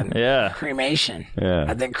 Cremation. Yeah.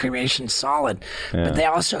 I think cremation's solid. Yeah. But they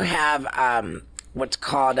also have what's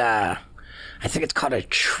called, I think it's called a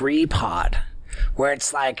tree pod, where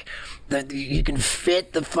it's like you can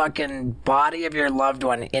fit the fucking body of your loved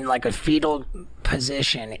one in like a fetal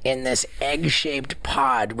position in this egg-shaped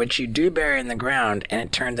pod, which you do bury in the ground, and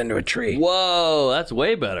it turns into a tree. Whoa, that's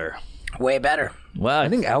way better. Way better. Wow. I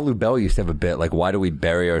think Al Lubell used to have a bit like, why do we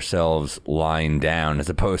bury ourselves lying down as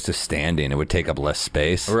opposed to standing? It would take up less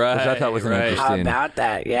space. Right. Which I thought was an interesting How about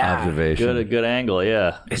that? Yeah. observation. Good angle,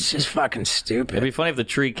 yeah. It's just fucking stupid. It'd be funny if the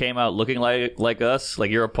tree came out looking like us,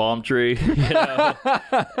 like you're a palm tree, you know?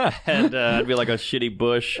 And it'd be like a shitty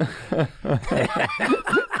bush. I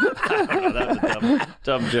don't know, that was a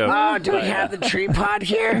dumb joke. Oh, do we have the tree pod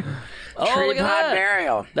here? Oh, tree look at pod that.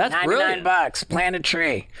 burial. That's brilliant. $99. Plant a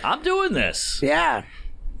tree. I'm doing this. Yeah.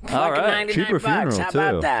 All right. 99 Cheaper bucks. funeral, How too.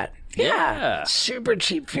 about that? Yeah. Super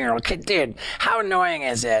cheap funeral. Dude, how annoying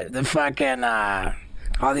is it? The fucking,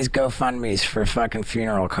 all these GoFundMes for fucking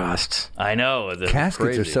funeral costs. I know.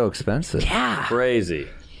 Caskets are so expensive. Yeah. crazy.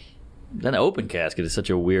 An open casket is such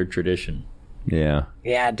a weird tradition. Yeah.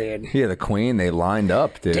 Yeah, dude. Yeah, the Queen, they lined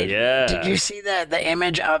up, dude. Yeah. Did you see the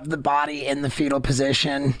image of the body in the fetal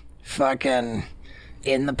position? Fucking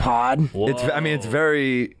in the pod. It's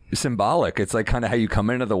very symbolic. It's like kind of how you come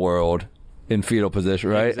into the world in fetal position,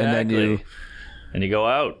 right? Exactly. And you go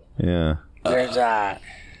out. Yeah. There's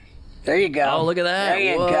there you go. Oh, look at that. There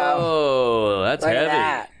you Whoa, go. That's Look heavy. at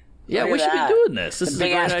that. Yeah, Look we at should that. be doing this. This The is a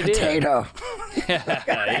big great ass idea. potato.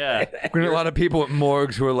 Yeah. We're gonna get a lot of people at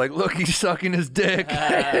morgues who are like, look, he's sucking his dick.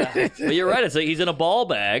 But you're right. It's like he's in a ball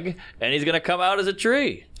bag, and he's going to come out as a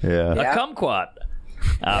tree. Yeah. A kumquat.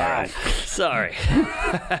 All right. Sorry.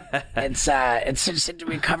 It's did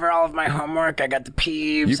we cover all of my homework? I got the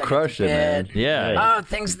peeves. You I got crushed the it, man. bid. Yeah. Oh,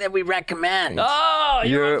 things that we recommend. Oh,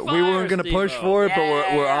 you're on We fire, weren't gonna push Steve-O. for it, but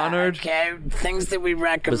we're Yeah, honored. Okay, things that we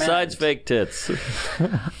recommend. Besides fake tits.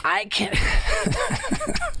 I can.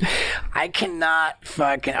 I cannot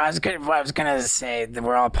fucking. I was gonna say that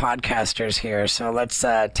we're all podcasters here, so let's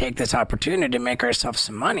take this opportunity to make ourselves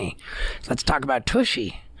some money. Let's talk about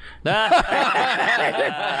Tushy.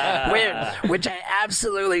 Which I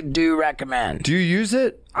absolutely do recommend. Do you use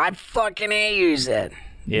it? I fucking use it.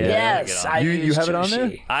 Yeah, Yes, I You use have it on Tushy.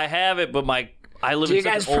 there? I have it, but I live Do in you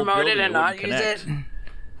such guys an old promote it building and not use connect. it?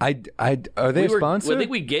 Are they a sponsor? I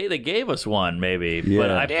think they gave us one maybe, Yeah.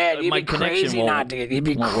 but Dad, you'd my be connection crazy won't. not to. You'd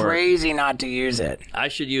be won't work. crazy not to use it.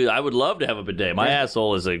 I would love to have a bidet. My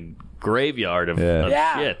asshole is a graveyard of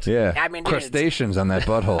Yeah. shit. Yeah. I mean, dude, crustaceans on that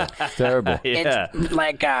butthole. It's terrible. Yeah. It's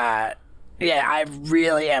like, yeah, I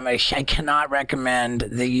really am. I cannot recommend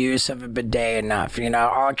the use of a bidet enough. You know,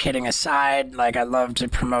 all kidding aside, like I love to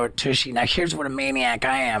promote Tushy. Now, here's what a maniac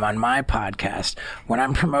I am on my podcast. When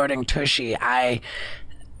I'm promoting Tushy, I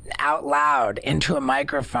out loud into a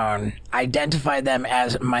microphone identify them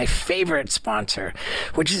as my favorite sponsor,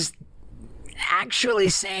 which is actually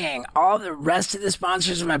saying all the rest of the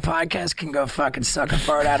sponsors of my podcast can go fucking suck a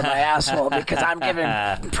fart out of my asshole because I'm giving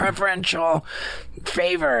preferential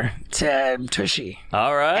favor to Tushy.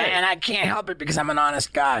 All right. And I can't help it because I'm an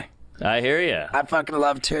honest guy. I hear you. I fucking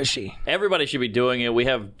love Tushy. Everybody should be doing it. We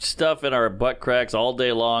have stuff in our butt cracks all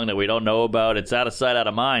day long that we don't know about. It's out of sight, out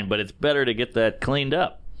of mind, but it's better to get that cleaned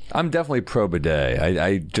up. I'm definitely pro bidet.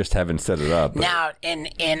 I just haven't set it up. But Now,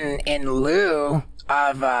 in lieu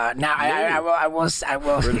of now, I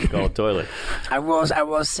will British call it toilet. I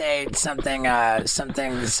will say something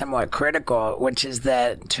somewhat critical, which is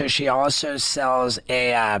that Tushy also sells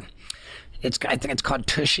a I think it's called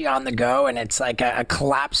Tushy on the Go, and it's like a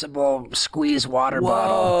collapsible squeeze water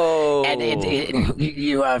bottle. And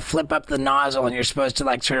you flip up the nozzle, and you're supposed to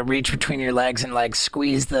like sort of reach between your legs and like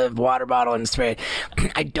squeeze the water bottle and spray.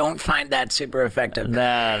 I don't find that super effective. Nah.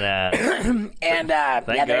 And Thank yeah, God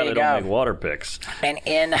there you they don't go. make water picks. And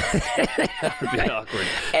in It'd be awkward.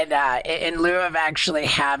 and in lieu of actually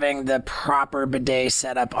having the proper bidet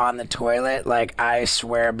set up on the toilet, like I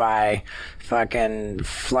swear by fucking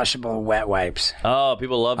flushable wet wipes. Oh,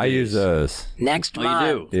 people love these. I use those. Next Oh, month,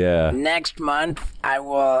 you do? Yeah. next month, I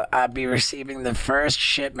will be receiving the first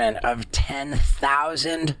shipment of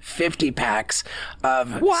 10,000 50 packs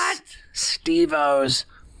of Steve-O's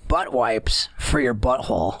butt wipes for your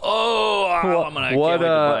butthole. Oh, I'm gonna can't wait to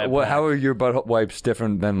buy a pack. How are your butt wipes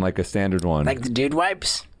different than like a standard one? Like the dude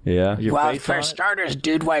wipes? Yeah. Well, for starters,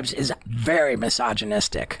 Dude Wipes is very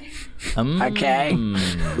misogynistic. Okay?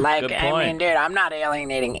 Like, I mean, dude, I'm not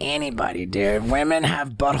alienating anybody, dude. Women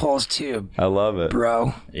have buttholes too. I love it.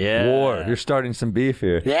 Bro. Yeah. War. You're starting some beef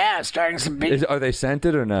here. Yeah, starting some big... Are they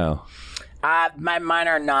scented or no? Mine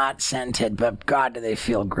are not scented, but God, do they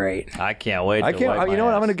feel great. I can't wait. I can't. You know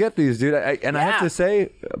what? I'm going to get these, dude. I have to say,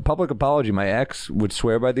 public apology. My ex would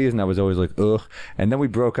swear by these, and I was always like, ugh. And then we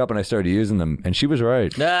broke up, and I started using them, and she was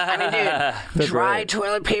right. I mean, dude, dry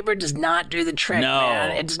toilet paper does not do the trick,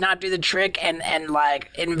 man. It does not do the trick, and like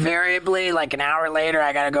invariably, like an hour later,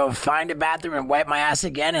 I gotta go find a bathroom and wipe my ass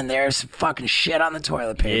again, and there's fucking shit on the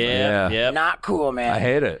toilet paper. Yeah. Not cool, man. I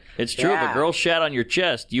hate it. It's true. If a girl shat on your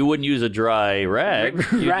chest, you wouldn't use a dry rag.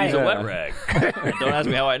 You'd use a wet rag. Don't ask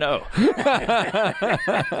me how I know.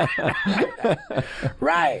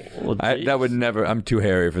 Right. Well, that would never. I'm too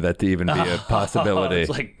hairy for that to even be a possibility. It's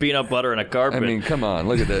like peanut butter and a carpet. I mean, come on.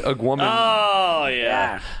 Look at that. A woman. Oh,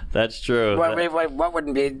 yeah. That's true. What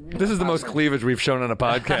wouldn't be... This is the most cleavage we've shown on a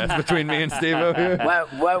podcast between me and Steve over here.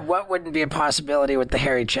 What wouldn't be a possibility with the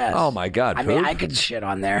hairy chest? Oh, my God. I mean, I could shit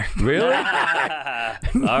on there. Really? All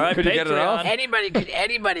right, could you get it off? Anybody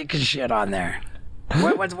could shit on there.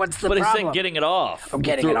 What's the problem? But he's saying getting it off. Oh,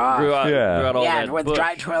 getting it off. Yeah, with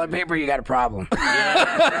dry toilet paper, you got a problem.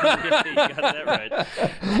 Yeah, you got that right.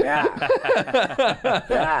 Yeah.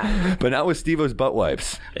 But not with Steve-O's butt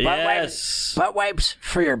wipes. Yes. Butt wipes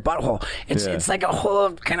for your butthole. It's like a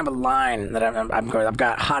whole kind of a line that I'm going. I've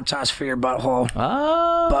got hot sauce for your butthole.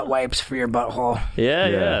 Butt wipes for your butthole.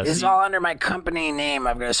 Yeah. This is all under my company name.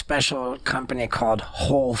 I've got a special company called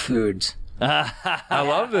Whole Foods. I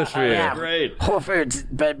love this for you. Yeah, great. Whole Foods,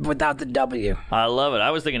 but without the W. I love it. I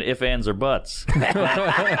was thinking if, ands, or buts.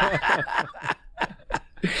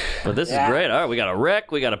 But this is great. All right, we got a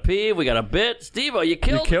wreck, we got a peeve, we got a bit. Steve-O, you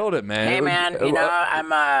killed it, man. Hey, man, you know,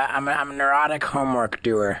 I'm a neurotic homework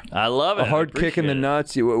doer. I love it. A hard kick in the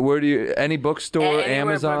nuts. Where do you? Any bookstore, Anywhere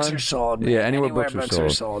Amazon. books are sold. Yeah, anywhere books are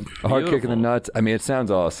sold. A hard kick in the nuts. I mean, it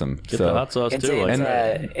sounds awesome. Get the hot sauce too.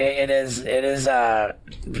 It is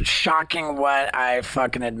shocking what I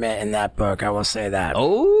fucking admit in that book. I will say that.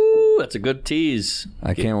 Oh, that's a good tease.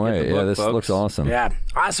 I can't wait. Book, this folks. looks awesome. Yeah,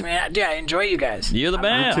 awesome, man. Yeah, I enjoy you guys. You're the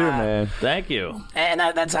man. Me too, man. Thank you. And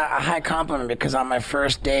that's a high compliment because on my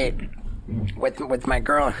first date with my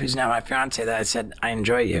girl, who's now my fiance, that I said I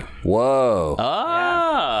enjoy you. Whoa.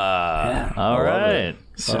 All right.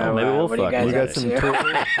 So maybe we'll fuck. We got some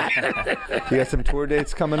you got some tour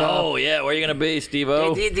dates coming up. Oh yeah, where are you gonna be,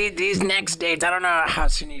 Steve-O? These next dates, I don't know how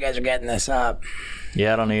soon you guys are getting this up.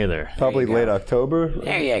 Yeah, I don't either. Probably late October.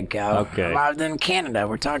 There you go. Okay. Live in Canada,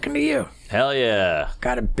 we're talking to you. Hell yeah.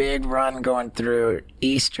 Got a big run going through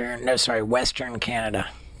Western Canada.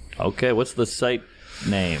 Okay, what's the site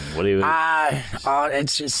name? What do you?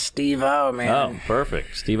 It's just Steve-O, man. Oh,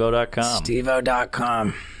 perfect. Steve-O.com.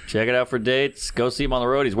 Steve-O.com. Check it out for dates. Go see him on the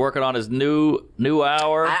road. He's working on his new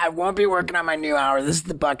hour. I won't be working on my new hour. This is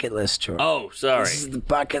the bucket list tour. Oh, sorry. This is the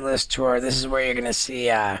bucket list tour. This is where you're going to see...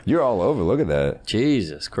 You're all over. Look at that.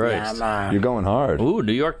 Jesus Christ. Yeah, you're going hard. Ooh,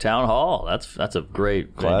 New York Town Hall. That's a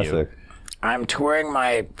great classic. Venue. I'm touring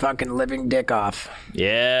my fucking living dick off.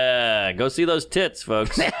 Yeah. Go see those tits,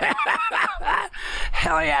 folks.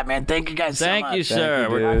 Hell yeah, man. Thank you guys so much. Thank you, sir.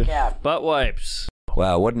 Thank you, dude. Butt wipes.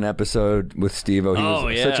 Wow, what an episode with Steve-O. He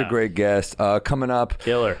was such a great guest. Coming up,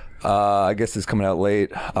 killer. I guess it's coming out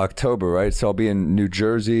late October, right? So I'll be in New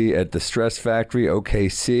Jersey at the Stress Factory,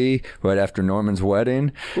 OKC, right after Norman's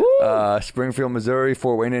wedding. Springfield, Missouri,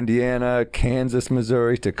 Fort Wayne, Indiana, Kansas,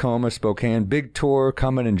 Missouri, Tacoma, Spokane. Big tour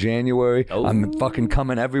coming in January. Oh. I'm fucking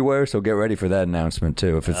coming everywhere, so get ready for that announcement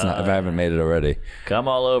too. If I haven't made it already, come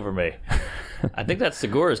all over me. I think that's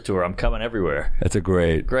Segura's tour. I'm coming everywhere. That's a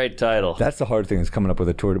great title. That's the hard thing is coming up with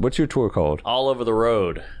a tour. What's your tour called? All Over the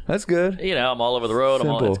Road. That's good. You know, I'm all over the road.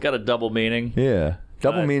 It's got a double meaning. Yeah.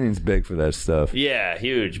 Double meaning's big for that stuff. Yeah,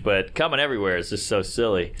 huge. But coming everywhere is just so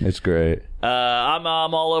silly. It's great. I'm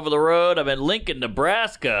all over the road. I'm in Lincoln,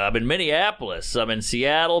 Nebraska. I'm in Minneapolis. I'm in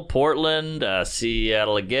Seattle, Portland,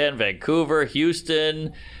 Seattle again, Vancouver,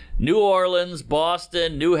 Houston, New Orleans,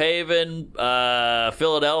 Boston, New Haven,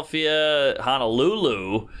 Philadelphia,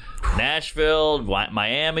 Honolulu, Nashville,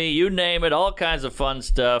 Miami, you name it, all kinds of fun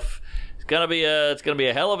stuff. It's gonna be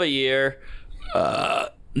a hell of a year.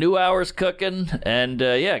 New hours cooking, and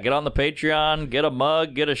get on the Patreon, get a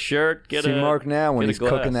mug, get a shirt, See Mark now when he's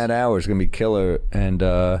cooking that hour is gonna be killer, and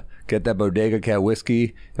get that Bodega Cat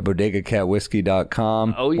whiskey at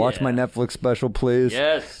bodegacatwhiskey.com. Oh yeah. Watch my Netflix special, please.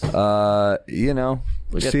 Yes.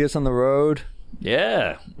 See us on the road.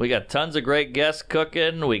 Yeah, we got tons of great guests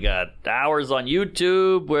cooking. We got hours on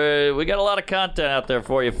YouTube. We got a lot of content out there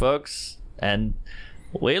for you, folks. And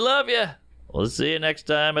we love you. We'll see you next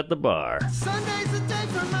time at the bar. Sunday's a day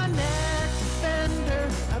for my next bender.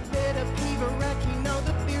 A bit of Pivarek, you know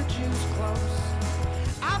the beer juice close.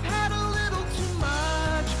 I've had a little too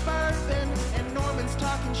much bourbon, and Norman's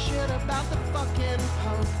talking shit about the fucking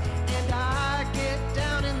Pope. And I get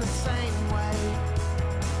down in the same way.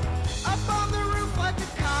 Up on the roof like a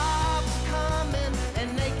cop's coming,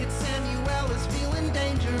 and naked Samuel is feeling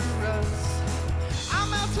dangerous.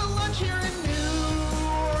 I'm out to lunch here in New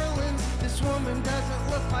Orleans. This woman doesn't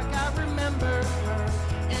look like I